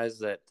of guys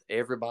that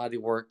everybody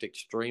worked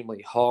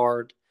extremely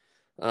hard,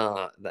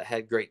 that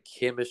had great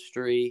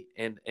chemistry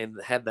and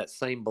had that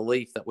same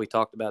belief that we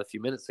talked about a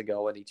few minutes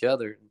ago in each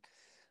other.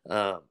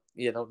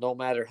 No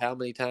matter how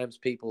many times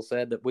people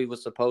said that we were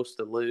supposed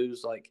to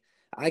lose, like,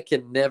 I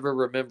can never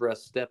remember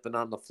us stepping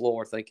on the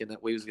floor thinking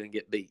that we was going to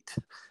get beat.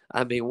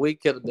 I mean, we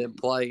could have been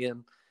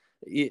playing,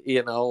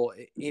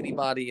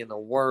 anybody in the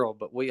world,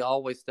 but we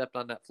always stepped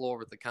on that floor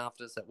with the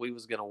confidence that we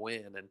was going to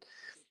win. And,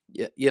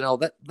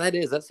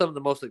 that's some of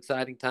the most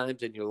exciting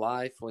times in your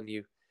life when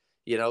you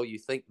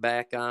think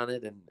back on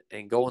it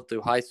and going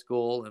through high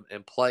school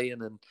and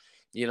playing and,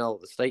 the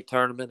state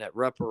tournament at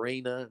Rupp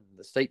Arena and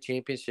the state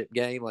championship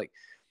game. Like,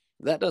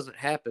 that doesn't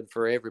happen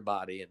for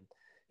everybody. And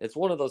it's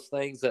one of those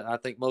things that I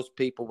think most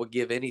people would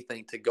give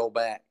anything to go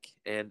back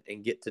and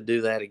get to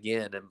do that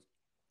again. And,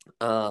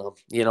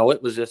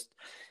 it was just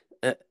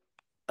a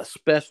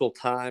special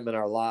time in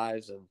our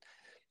lives. And,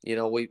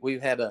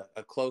 we've had a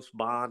close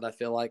bond. I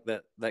feel like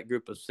that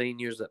group of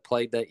seniors that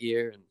played that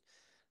year.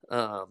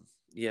 And,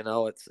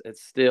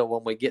 it's still,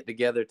 when we get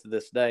together to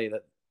this day,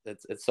 that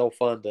it's so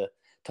fun to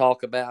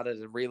talk about it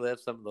and relive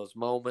some of those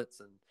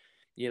moments. And,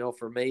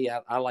 for me,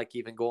 I like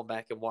even going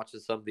back and watching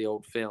some of the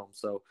old films.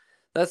 So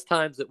that's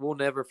times that we'll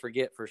never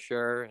forget for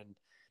sure. And,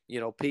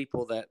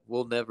 people that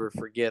we'll never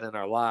forget in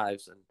our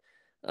lives. And,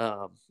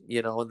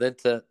 and then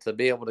to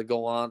be able to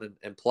go on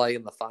and play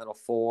in the Final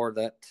Four,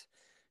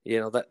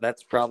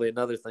 that's probably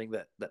another thing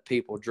that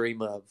people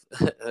dream of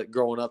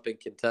growing up in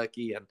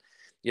Kentucky. And,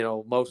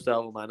 most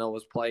of them I know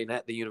was playing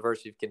at the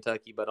University of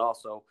Kentucky, but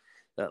also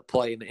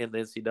playing in the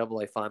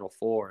NCAA Final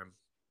Four. And,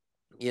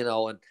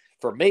 and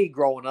for me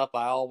growing up,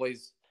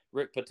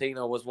 Rick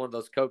Pitino was one of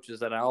those coaches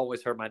that I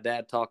always heard my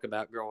dad talk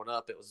about growing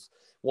up. It was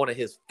one of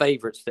his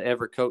favorites to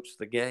ever coach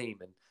the game.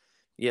 And,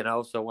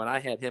 so when I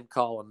had him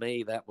calling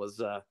me, that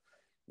was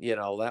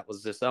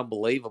just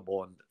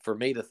unbelievable. And for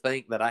me to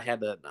think that I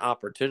had an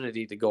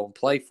opportunity to go and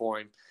play for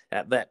him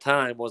at that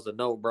time was a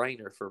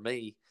no-brainer for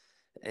me.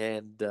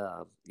 And,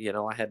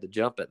 I had to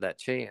jump at that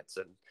chance.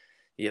 And,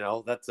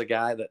 that's a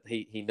guy that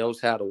he knows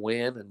how to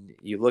win. And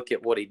you look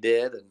at what he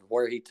did and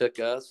where he took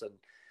us, and,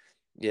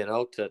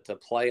 to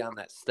play on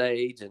that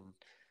stage and,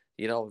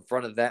 in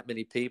front of that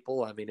many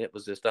people. I mean, it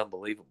was just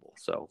unbelievable.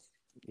 So,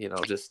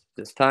 just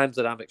times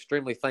that I'm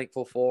extremely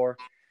thankful for,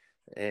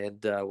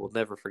 and will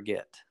never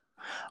forget.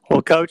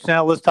 Well, Coach,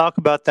 now let's talk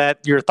about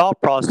that. Your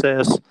thought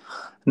process.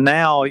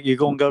 Now you're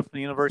going to go from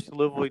the University of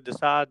Louisville. You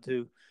decide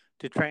to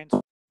transfer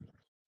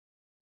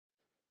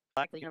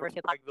back to the University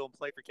of Pikeville and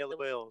play for Kelly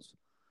Wells.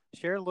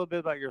 Share a little bit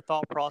about your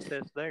thought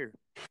process there.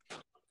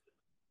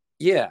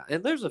 Yeah,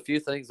 and there's a few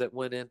things that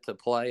went into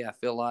play. I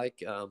feel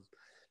like,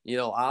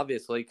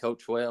 obviously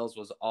Coach Wells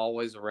was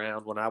always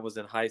around when I was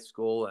in high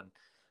school, and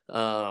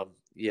and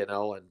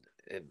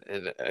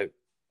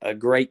a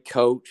great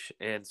coach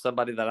and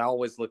somebody that I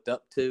always looked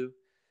up to.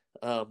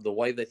 The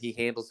way that he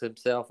handles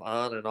himself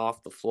on and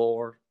off the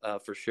floor,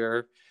 for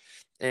sure.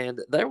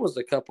 And there was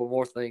a couple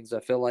more things I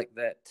feel like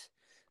that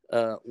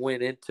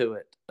went into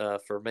it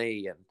for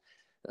me. And,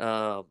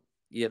 I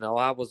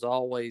was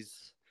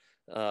always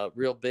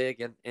real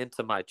big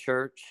into my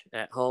church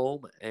at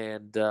home.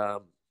 And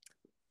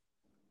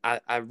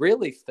I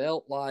really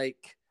felt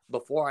like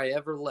before I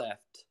ever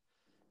left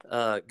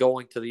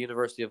going to the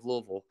University of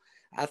Louisville,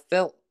 I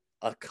felt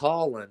a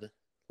calling,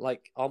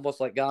 like almost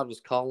like God was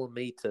calling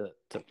me to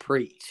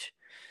preach.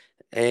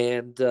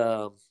 And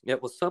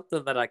it was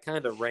something that I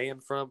kind of ran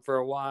from for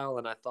a while.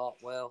 And I thought,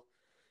 well,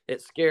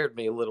 it scared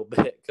me a little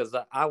bit because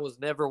I was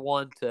never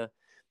one to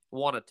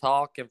want to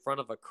talk in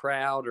front of a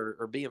crowd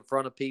or be in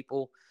front of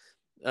people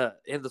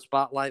in the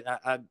spotlight.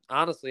 I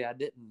honestly, I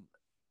didn't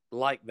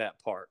like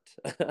that part.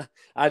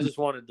 I just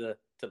wanted to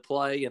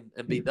play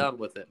and be done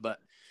with it. But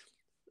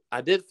I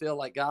did feel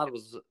like God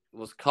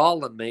was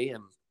calling me,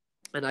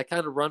 and I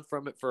kind of run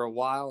from it for a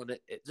while, and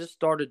it just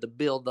started to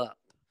build up.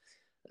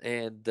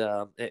 And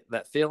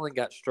that feeling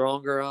got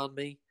stronger on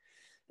me.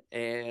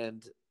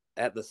 And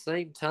at the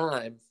same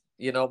time,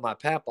 my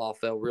papaw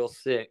fell real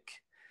sick.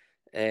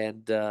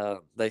 And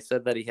they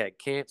said that he had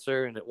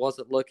cancer and it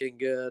wasn't looking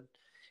good.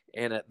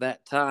 And at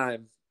that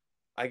time,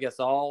 I guess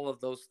all of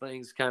those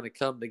things kind of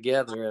come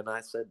together. And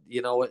I said,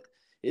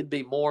 it'd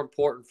be more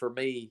important for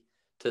me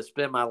to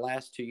spend my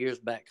last 2 years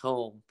back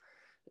home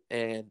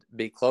and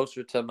be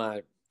closer to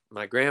my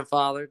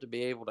grandfather, to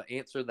be able to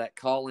answer that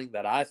calling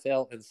that I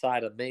felt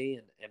inside of me,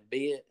 and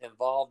be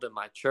involved in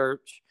my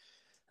church,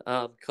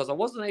 because I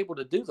wasn't able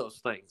to do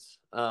those things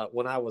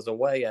when I was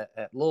away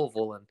at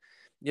Louisville. And,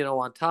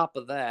 on top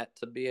of that,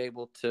 to be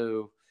able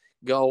to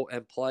go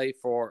and play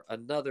for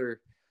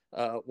another,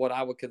 what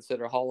I would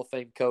consider Hall of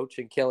Fame coach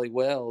in Kelly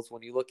Wells,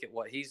 when you look at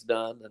what he's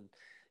done. And,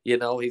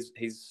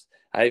 he's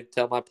I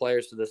tell my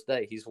players to this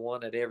day, he's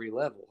won at every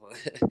level.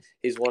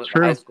 He's won at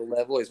the high school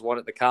level. He's won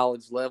at the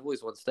college level.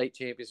 He's won state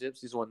championships.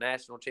 He's won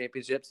national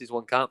championships. He's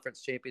won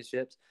conference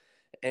championships.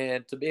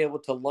 And to be able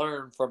to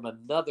learn from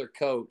another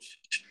coach,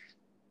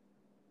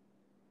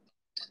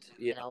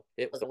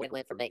 it was a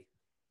win-win for me.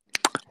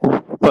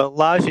 Well,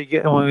 Elijah,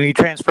 when you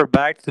transfer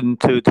back to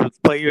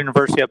play at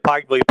University of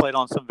Pikeville, you played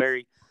on some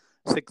very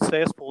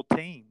successful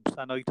teams.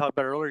 I know you talked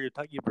about earlier.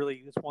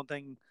 It's one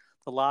thing,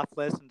 the life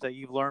lessons that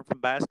you've learned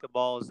from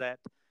basketball is that,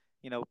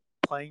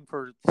 playing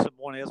for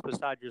someone else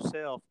beside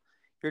yourself.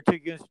 You're 2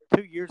 years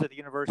at the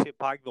University of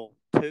Pikeville,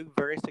 two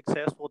very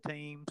successful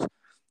teams,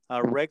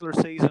 a regular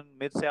season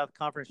Mid-South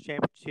Conference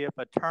Championship,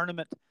 a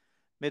tournament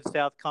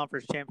Mid-South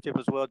Conference Championship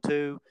as well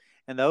too,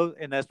 and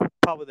that's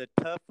probably the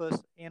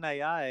toughest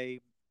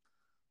NAIA.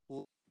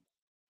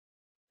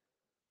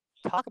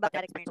 Talk about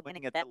that experience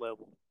winning at that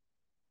level.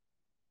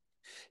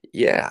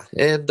 Yeah,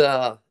 and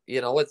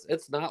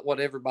it's not what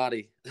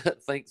everybody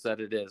thinks that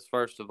it is.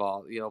 First of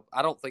all,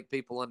 I don't think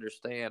people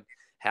understand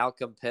how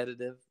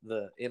competitive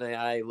the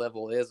NAIA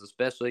level is,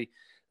 especially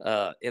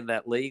in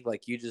that league,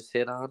 like you just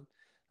hit on.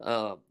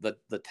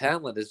 The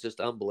talent is just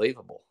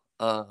unbelievable.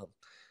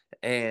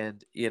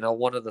 And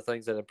one of the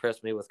things that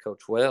impressed me with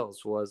Coach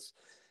Wells was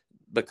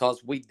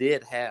because we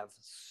did have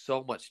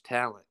so much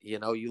talent.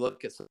 You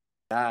look at some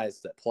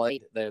guys that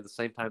played there the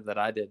same time that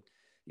I did,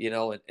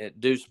 and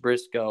Deuce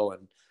Briscoe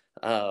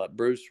and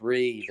Bruce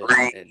Reed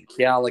and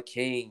Kiala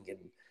King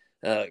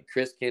and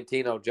Chris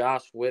Cantino,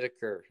 Josh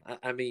Whitaker.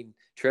 I mean,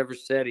 Trevor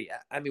Setti.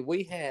 I mean,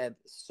 we had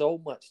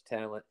so much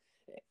talent,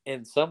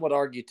 and some would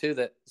argue too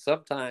that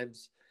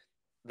sometimes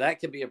that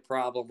can be a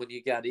problem when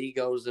you got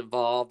egos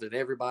involved and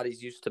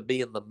everybody's used to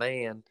being the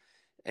man.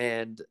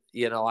 And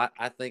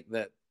I think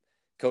that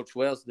Coach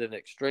Wells did an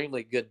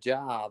extremely good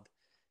job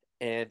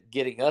and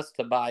getting us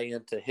to buy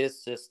into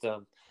his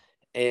system,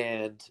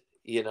 and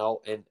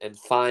and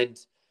find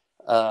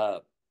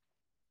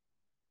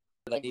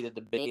they needed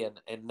to be in,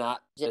 and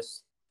not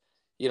just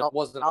it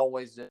wasn't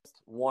always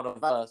just one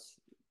of us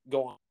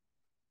going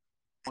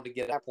to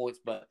get our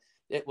points, but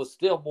it was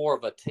still more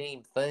of a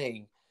team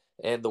thing.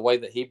 And the way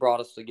that he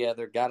brought us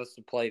together, got us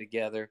to play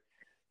together,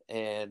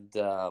 and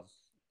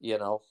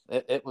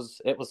it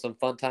was some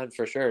fun times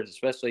for sure.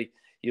 Especially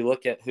you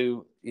look at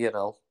who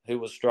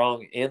was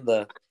strong in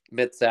the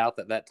Mid-South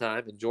at that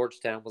time, and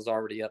Georgetown was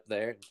already up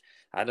there. And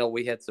I know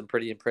we had some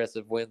pretty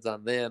impressive wins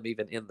on them,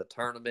 even in the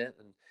tournament.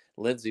 And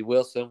Lindsey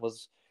Wilson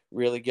was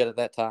really good at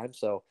that time.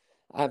 So,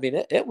 I mean,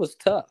 it was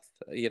tough.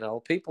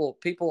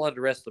 People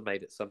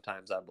underestimate it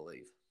sometimes, I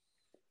believe.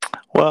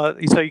 Well,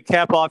 so you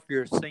cap off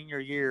your senior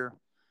year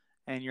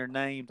and you're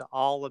named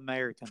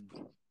All-American.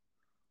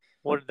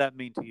 What did that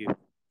mean to you?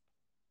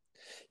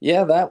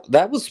 Yeah,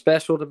 that was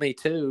special to me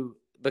too,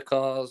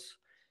 because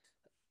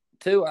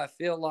I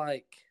feel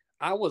like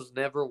I was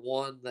never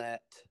one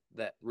that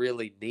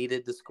really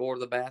needed to score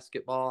the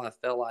basketball. I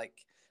feel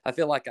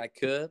like I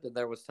could, and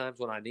there was times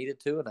when I needed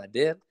to, and I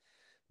did,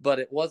 but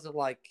it wasn't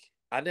like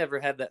I never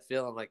had that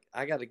feeling like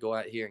I got to go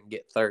out here and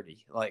get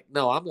 30. Like,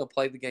 no, I'm going to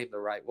play the game the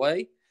right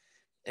way.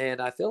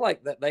 And I feel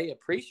like that they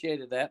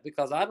appreciated that,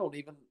 because I don't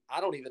even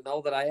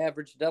know that I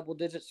averaged double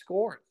digit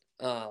scoring.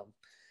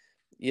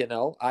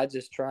 I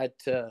just tried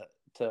to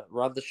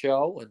run the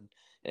show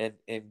and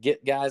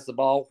get guys the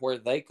ball where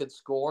they could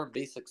score and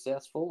be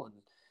successful, and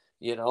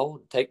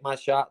take my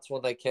shots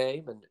when they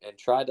came, and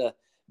try to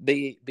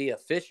be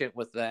efficient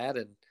with that.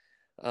 And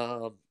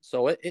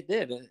so it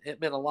did.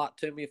 It meant a lot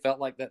to me. It felt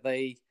like that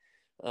they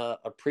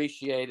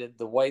appreciated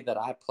the way that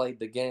I played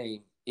the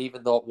game,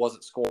 even though it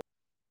wasn't scored.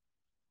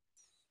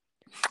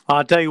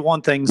 I'll tell you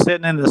one thing,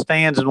 sitting in the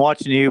stands and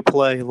watching you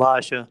play,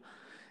 Elisha,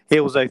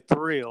 it was a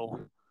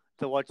thrill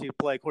to watch you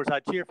play. Of course, I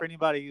cheer for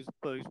anybody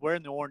who's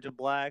wearing the orange and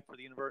black for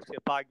the University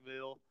of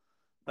Pikeville.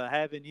 But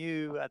having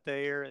you out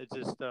there is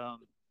just a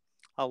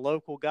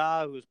local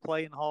guy who was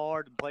playing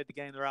hard and played the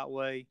game the right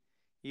way.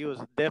 He was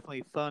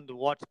definitely fun to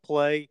watch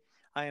play,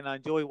 and I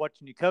enjoy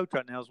watching you coach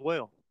right now as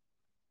well.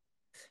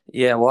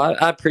 Yeah, well,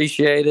 I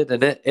appreciate it,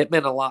 and it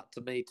meant a lot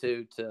to me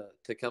too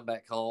to come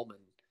back home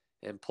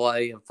and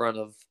play in front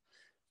of,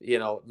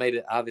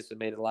 obviously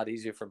made it a lot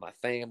easier for my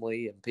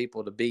family and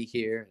people to be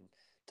here and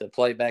to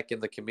play back in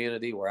the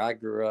community where I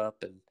grew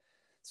up. And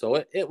so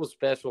it was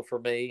special for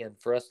me, and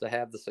for us to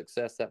have the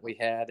success that we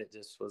had, it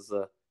just was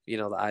the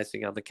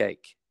icing on the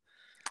cake.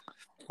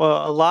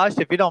 Well,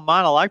 Elisha, if you don't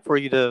mind, I'd like for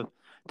you to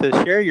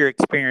share your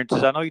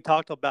experiences. I know you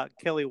talked about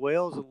Kelly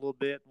Wells a little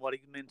bit and what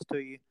he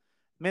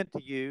meant to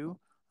you,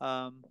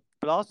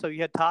 but also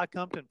you had Ty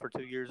Compton for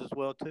 2 years as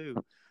well too.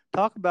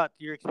 Talk about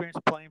your experience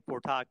playing for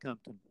Ty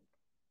Compton.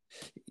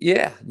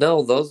 Yeah,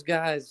 no, those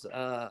guys,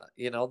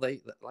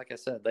 they, like I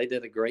said, they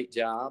did a great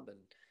job.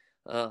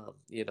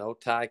 And,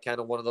 Ty, kind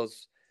of one of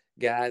those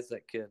guys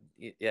that could,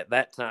 at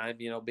that time,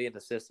 be an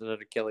assistant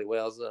under Kelly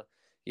Wells, I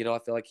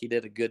feel like he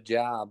did a good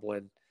job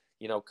when,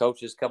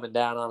 coaches coming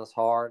down on us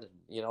hard, and,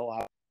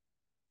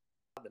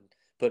 and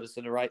put us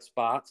in the right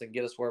spots and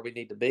get us where we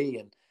need to be.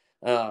 And,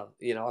 I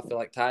feel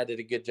like Ty did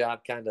a good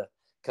job kind of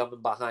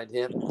coming behind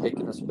him and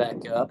picking us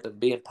back up and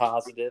being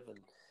positive and,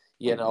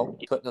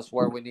 putting us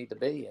where we need to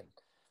be.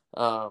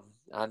 And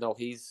I know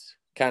he's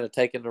kind of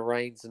taking the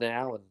reins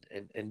now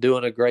and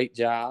doing a great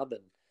job.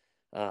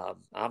 And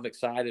I'm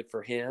excited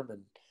for him,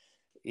 and,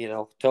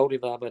 told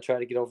him I'm going to try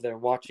to get over there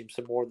and watch him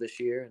some more this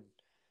year,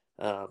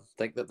 and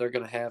think that they're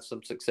going to have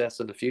some success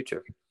in the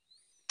future.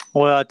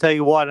 Well, I tell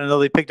you what, I know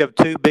they picked up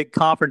 2 big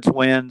conference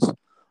wins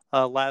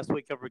last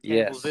week over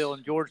Campbellsville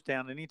and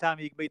Georgetown. Anytime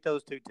you can beat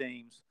those 2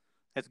 teams,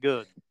 that's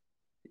good.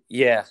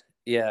 Yeah.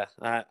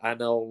 I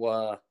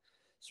know,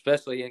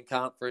 especially in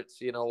conference,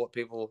 what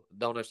people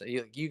don't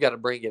understand. You got to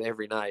bring it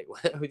every night.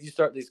 When you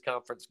start these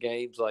conference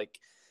games, like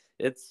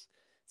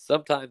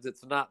sometimes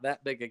it's not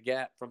that big a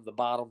gap from the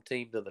bottom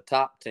team to the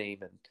top team.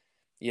 And,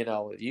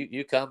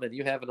 you come and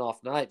you have an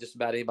off night, just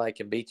about anybody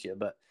can beat you.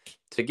 But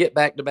to get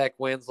back-to-back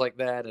wins like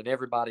that, and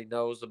everybody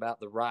knows about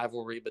the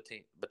rivalry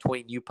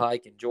between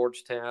U-Pike and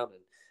Georgetown,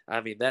 and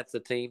I mean, that's a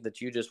team that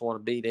you just want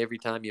to beat every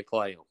time you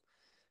play them.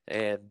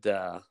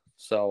 And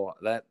so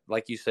that,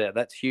 like you said,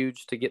 that's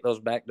huge to get those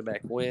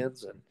back-to-back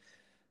wins, and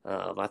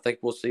I think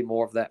we'll see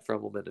more of that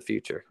from them in the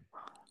future.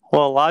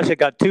 Well, Elisha, I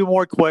got 2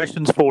 more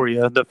questions for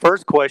you. The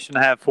first question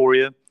I have for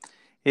you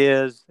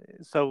is,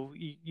 so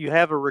you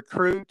have a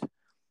recruit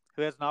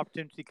who has an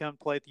opportunity to come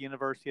play at the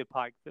University of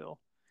Pikeville.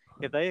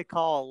 If they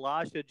call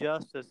Elisha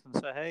Justice and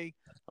say, hey,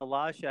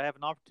 Elisha, I have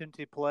an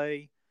opportunity to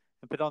play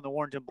and put on the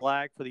orange and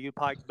black for the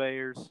U-Pike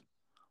Bears,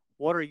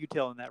 what are you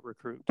telling that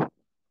recruit?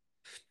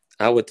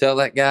 I would tell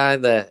that guy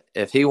that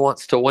if he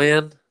wants to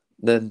win,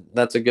 then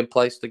that's a good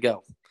place to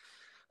go.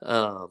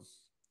 And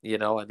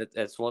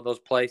it's one of those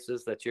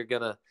places that you're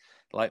going to,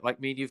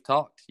 like me and you've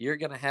talked, you're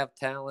going to have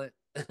talent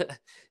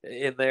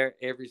in there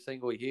every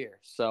single year.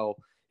 So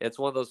it's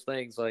one of those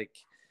things, like,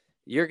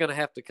 you're going to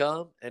have to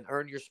come and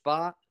earn your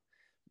spot.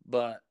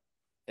 But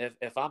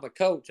if I'm a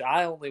coach,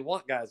 I only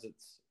want guys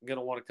that's going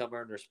to want to come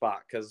earn their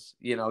spot, because,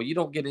 you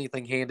don't get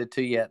anything handed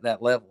to you at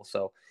that level.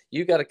 So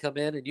you got to come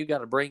in and you got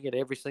to bring it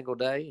every single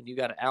day, and you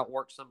got to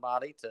outwork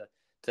somebody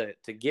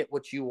to get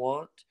what you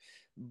want.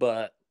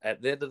 But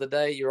at the end of the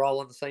day, you're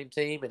all on the same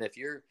team. And if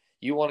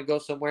you want to go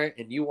somewhere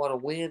and you want to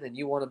win and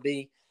you want to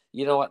be,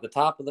 at the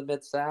top of the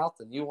Mid-South,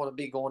 and you want to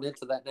be going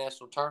into that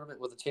national tournament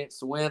with a chance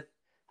to win,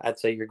 I'd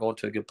say you're going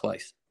to a good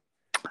place.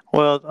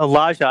 Well,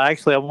 Elijah,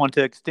 actually, I want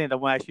to extend. I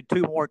want to ask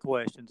you 2 more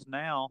questions.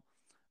 Now,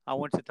 I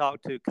want to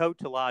talk to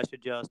Coach Elijah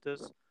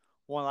Justice.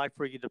 One, I'd like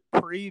for you to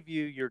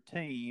preview your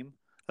team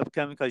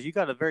upcoming because you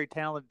got a very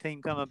talented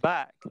team coming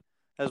back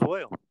as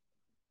well.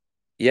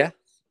 Yeah,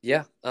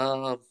 yeah.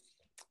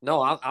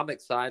 No, I'm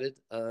excited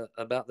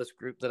about this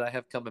group that I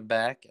have coming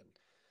back,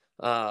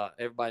 and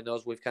everybody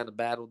knows we've kind of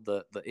battled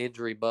the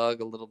injury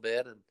bug a little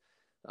bit,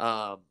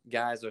 and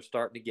guys are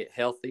starting to get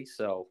healthy.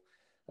 So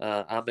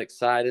I'm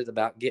excited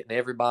about getting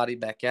everybody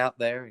back out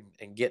there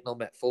and getting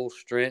them at full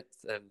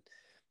strength. And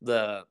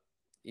the,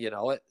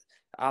 it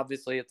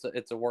obviously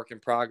it's a work in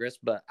progress,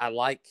 but I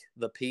like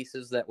the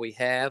pieces that we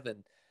have,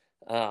 and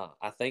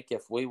I think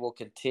if we will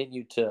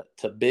continue to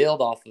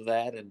build off of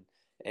that and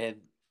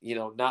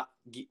not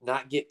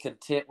get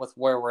content with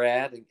where we're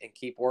at and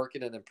keep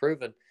working and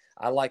improving,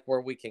 I like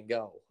where we can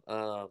go.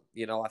 I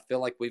feel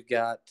like we've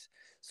got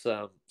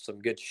some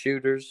good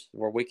shooters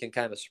where we can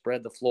kind of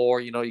spread the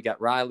floor. You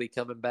got Riley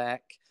coming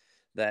back,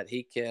 that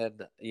he can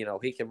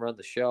run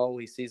the show.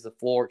 He sees the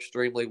floor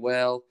extremely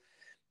well.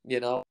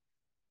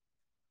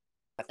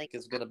 I think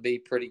is going to be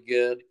pretty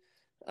good.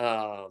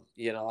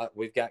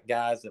 We've got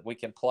guys that we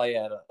can play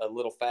at a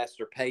little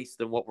faster pace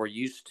than what we're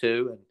used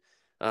to.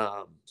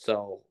 And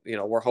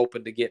we're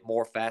hoping to get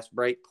more fast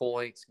break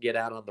points, get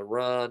out on the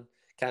run,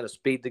 kind of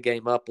speed the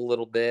game up a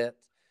little bit.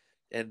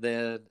 And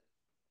then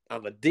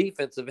on the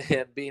defensive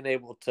end, being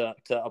able to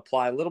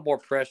apply a little more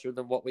pressure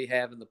than what we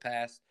have in the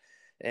past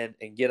and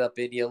get up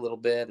in you a little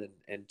bit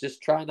and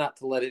just try not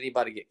to let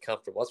anybody get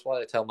comfortable. That's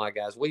why I tell my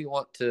guys, we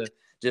want to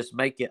just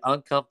make it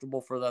uncomfortable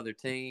for the other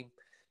team,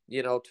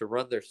 to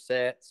run their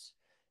sets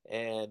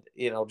and,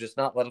 just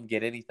not let them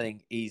get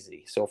anything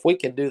easy. So if we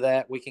can do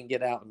that, we can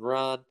get out and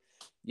run,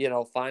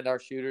 find our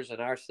shooters and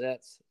our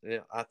sets.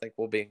 I think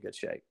we'll be in good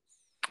shape.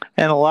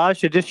 And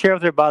Elijah, just share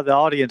with everybody the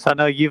audience. I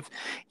know you've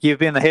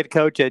been the head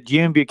coach at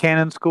June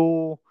Buchanan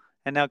School,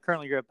 and now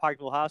currently you're at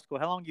Pikeville High School.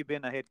 How long have you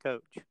been a head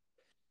coach?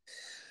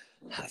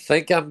 I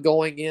think I'm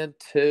going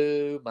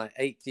into my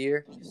 8th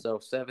year, so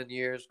 7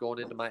 years going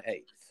into my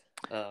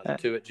 8th.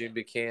 2 at June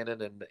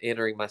Buchanan and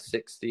entering my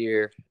 6th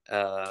year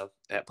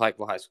at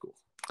Pikeville High School.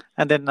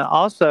 And then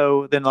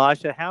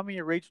Elijah, how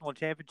many regional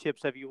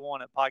championships have you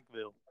won at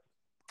Pikeville?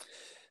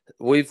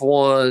 We've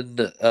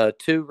won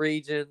 2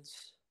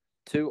 regions,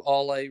 2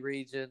 All-A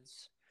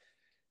regions,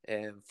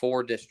 and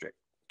 4 district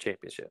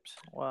championships.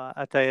 Well,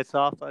 I tell you, it's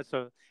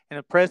an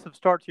impressive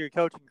start to your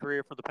coaching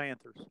career for the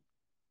Panthers.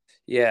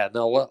 Yeah,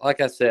 no, like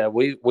I said,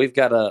 we've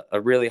got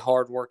a really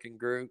hard-working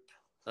group.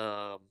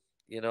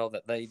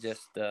 That they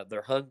just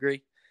they're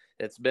hungry.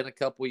 It's been a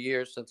couple of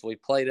years since we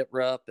played at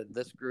Rupp, and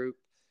this group,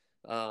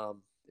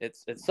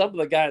 it's some of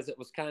the guys that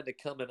was kind of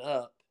coming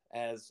up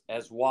as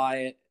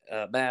Wyatt,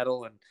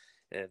 Maddle,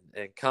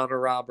 and Connor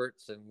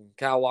Roberts and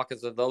Kyle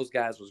Watkins and those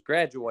guys was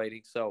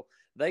graduating, so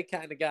they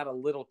kind of got a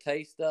little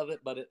taste of it,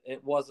 but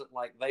it wasn't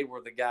like they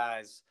were the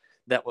guys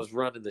that was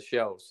running the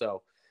show.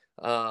 So,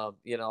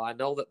 I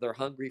know that they're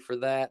hungry for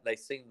that. They've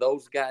seen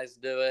those guys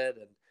do it,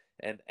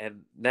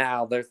 and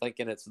now they're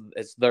thinking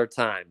it's their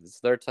time. It's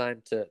their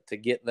time to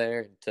get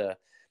there and to,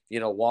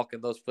 walk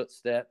in those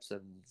footsteps.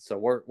 And so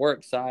we're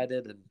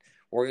excited, and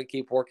we're gonna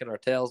keep working our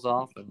tails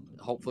off, and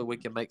hopefully we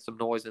can make some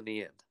noise in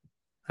the end.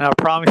 And I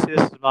promise you,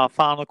 this is my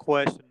final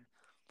question.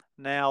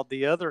 Now,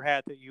 the other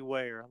hat that you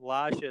wear,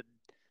 Elijah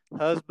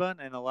husband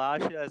and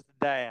Elijah as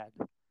the dad.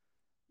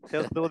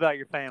 Tell us a little about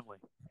your family.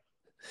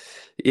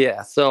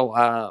 Yeah,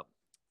 so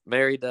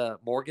married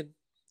Morgan.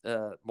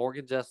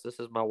 Morgan Justice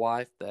is my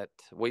wife that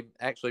we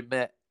actually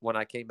met when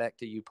I came back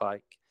to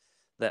U-Pike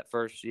that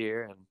first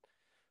year,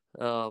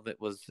 and it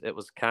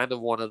was kind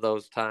of one of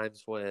those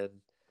times when,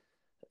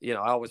 I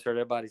always heard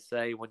everybody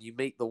say, when you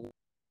meet the one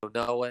you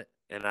know it,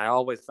 and I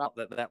always thought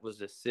that was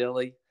just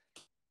silly.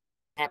 It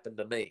happened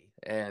to me,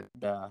 and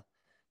but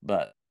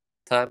the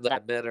time that I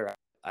met her,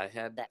 I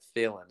had that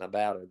feeling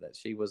about her that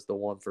she was the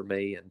one for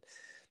me, and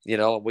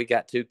we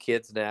got 2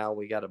 kids now.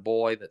 We got a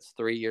boy that's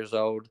 3 years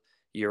old,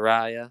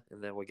 Uriah,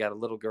 and then we got a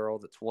little girl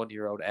that's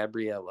 1-year-old,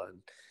 Abriella. And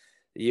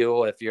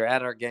if you're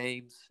at our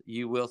games,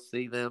 you will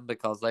see them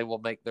because they will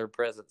make their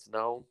presence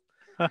known.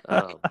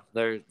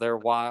 They're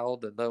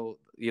wild, and they'll,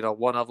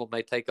 one of them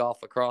may take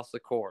off across the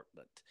court,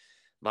 but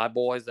my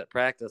boys that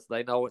practice,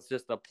 they know it's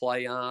just a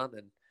play on,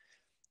 and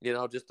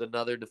just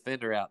another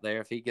defender out there.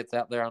 If he gets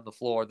out there on the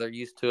floor, they're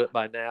used to it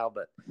by now.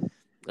 But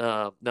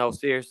no,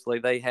 seriously,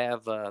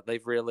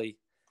 they've really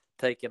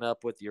taken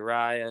up with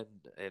Uriah,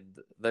 and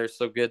they're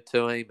so good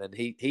to him, and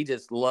he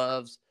just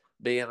loves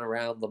being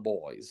around the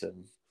boys.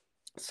 And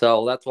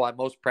so that's why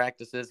most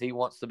practices he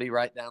wants to be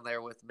right down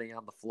there with me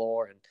on the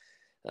floor.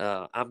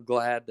 And I'm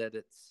glad that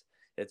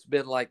it's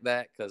been like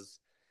that, because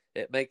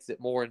it makes it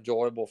more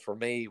enjoyable for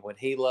me when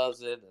he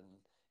loves it and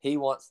he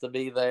wants to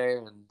be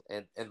there,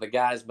 and the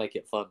guys make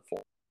it fun for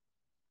him.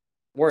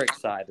 We're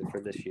excited for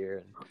this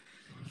year.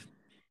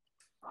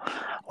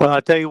 Well, I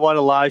tell you what,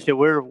 Elijah,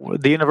 we're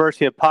the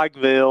University of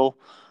Pikeville.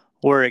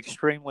 We're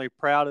extremely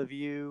proud of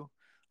you,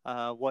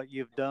 what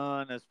you've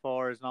done as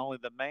far as not only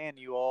the man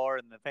you are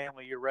and the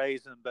family you're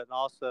raising, but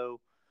also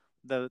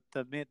the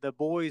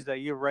boys that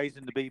you're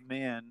raising to be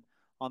men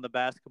on the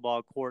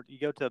basketball court. You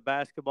go to a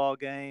basketball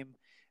game,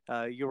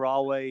 you're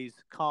always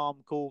calm,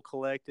 cool,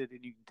 collected, and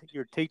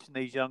you're teaching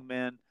these young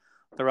men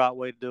the right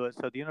way to do it.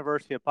 So the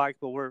University of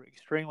Pikeville, we're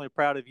extremely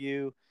proud of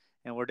you,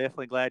 and we're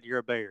definitely glad you're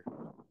a Bear.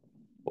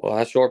 Well,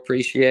 I sure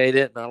appreciate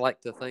it, and I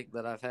like to think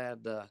that I've had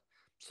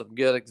some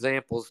good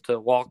examples to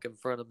walk in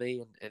front of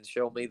me and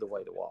show me the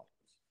way to walk.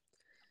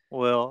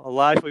 Well,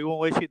 Elijah, we want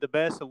to wish you the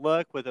best of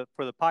luck for the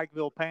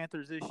Pikeville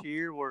Panthers this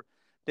year. We're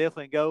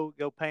definitely go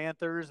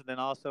Panthers, and then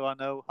also I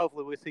know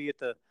hopefully we'll see you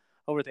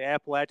over at the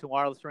Appalachian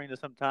Wireless Arena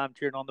sometime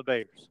cheering on the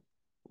Bears.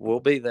 We'll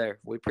be there.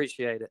 We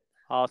appreciate it.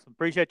 Awesome.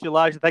 Appreciate you,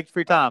 Elijah. Thank you for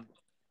your time.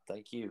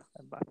 Thank you.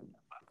 Bye.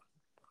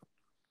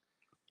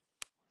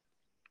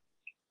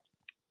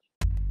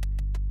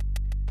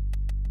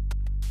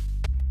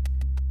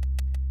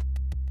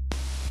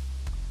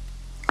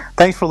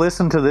 Thanks for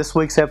listening to this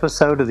week's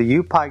episode of the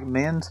U Pike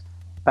Men's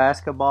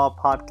Basketball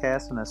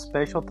Podcast, and a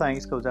special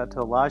thanks goes out to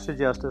Elijah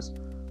Justice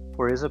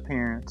for his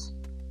appearance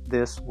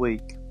this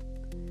week.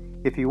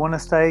 If you want to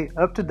stay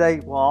up to date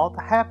with all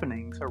the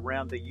happenings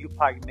around the U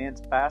Pike Men's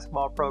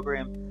Basketball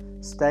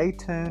program, stay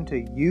tuned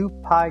to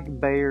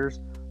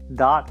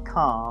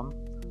upikebears.com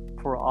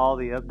for all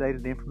the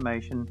updated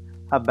information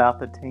about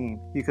the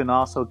team. You can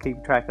also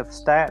keep track of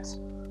stats,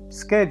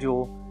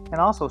 schedule, and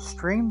also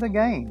stream the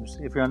games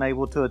if you're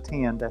unable to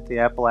attend at the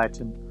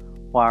Appalachian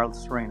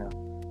Wireless Arena.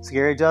 It's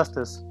Gary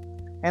Justice,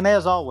 and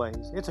as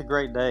always, it's a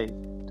great day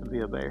to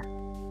be a Bear.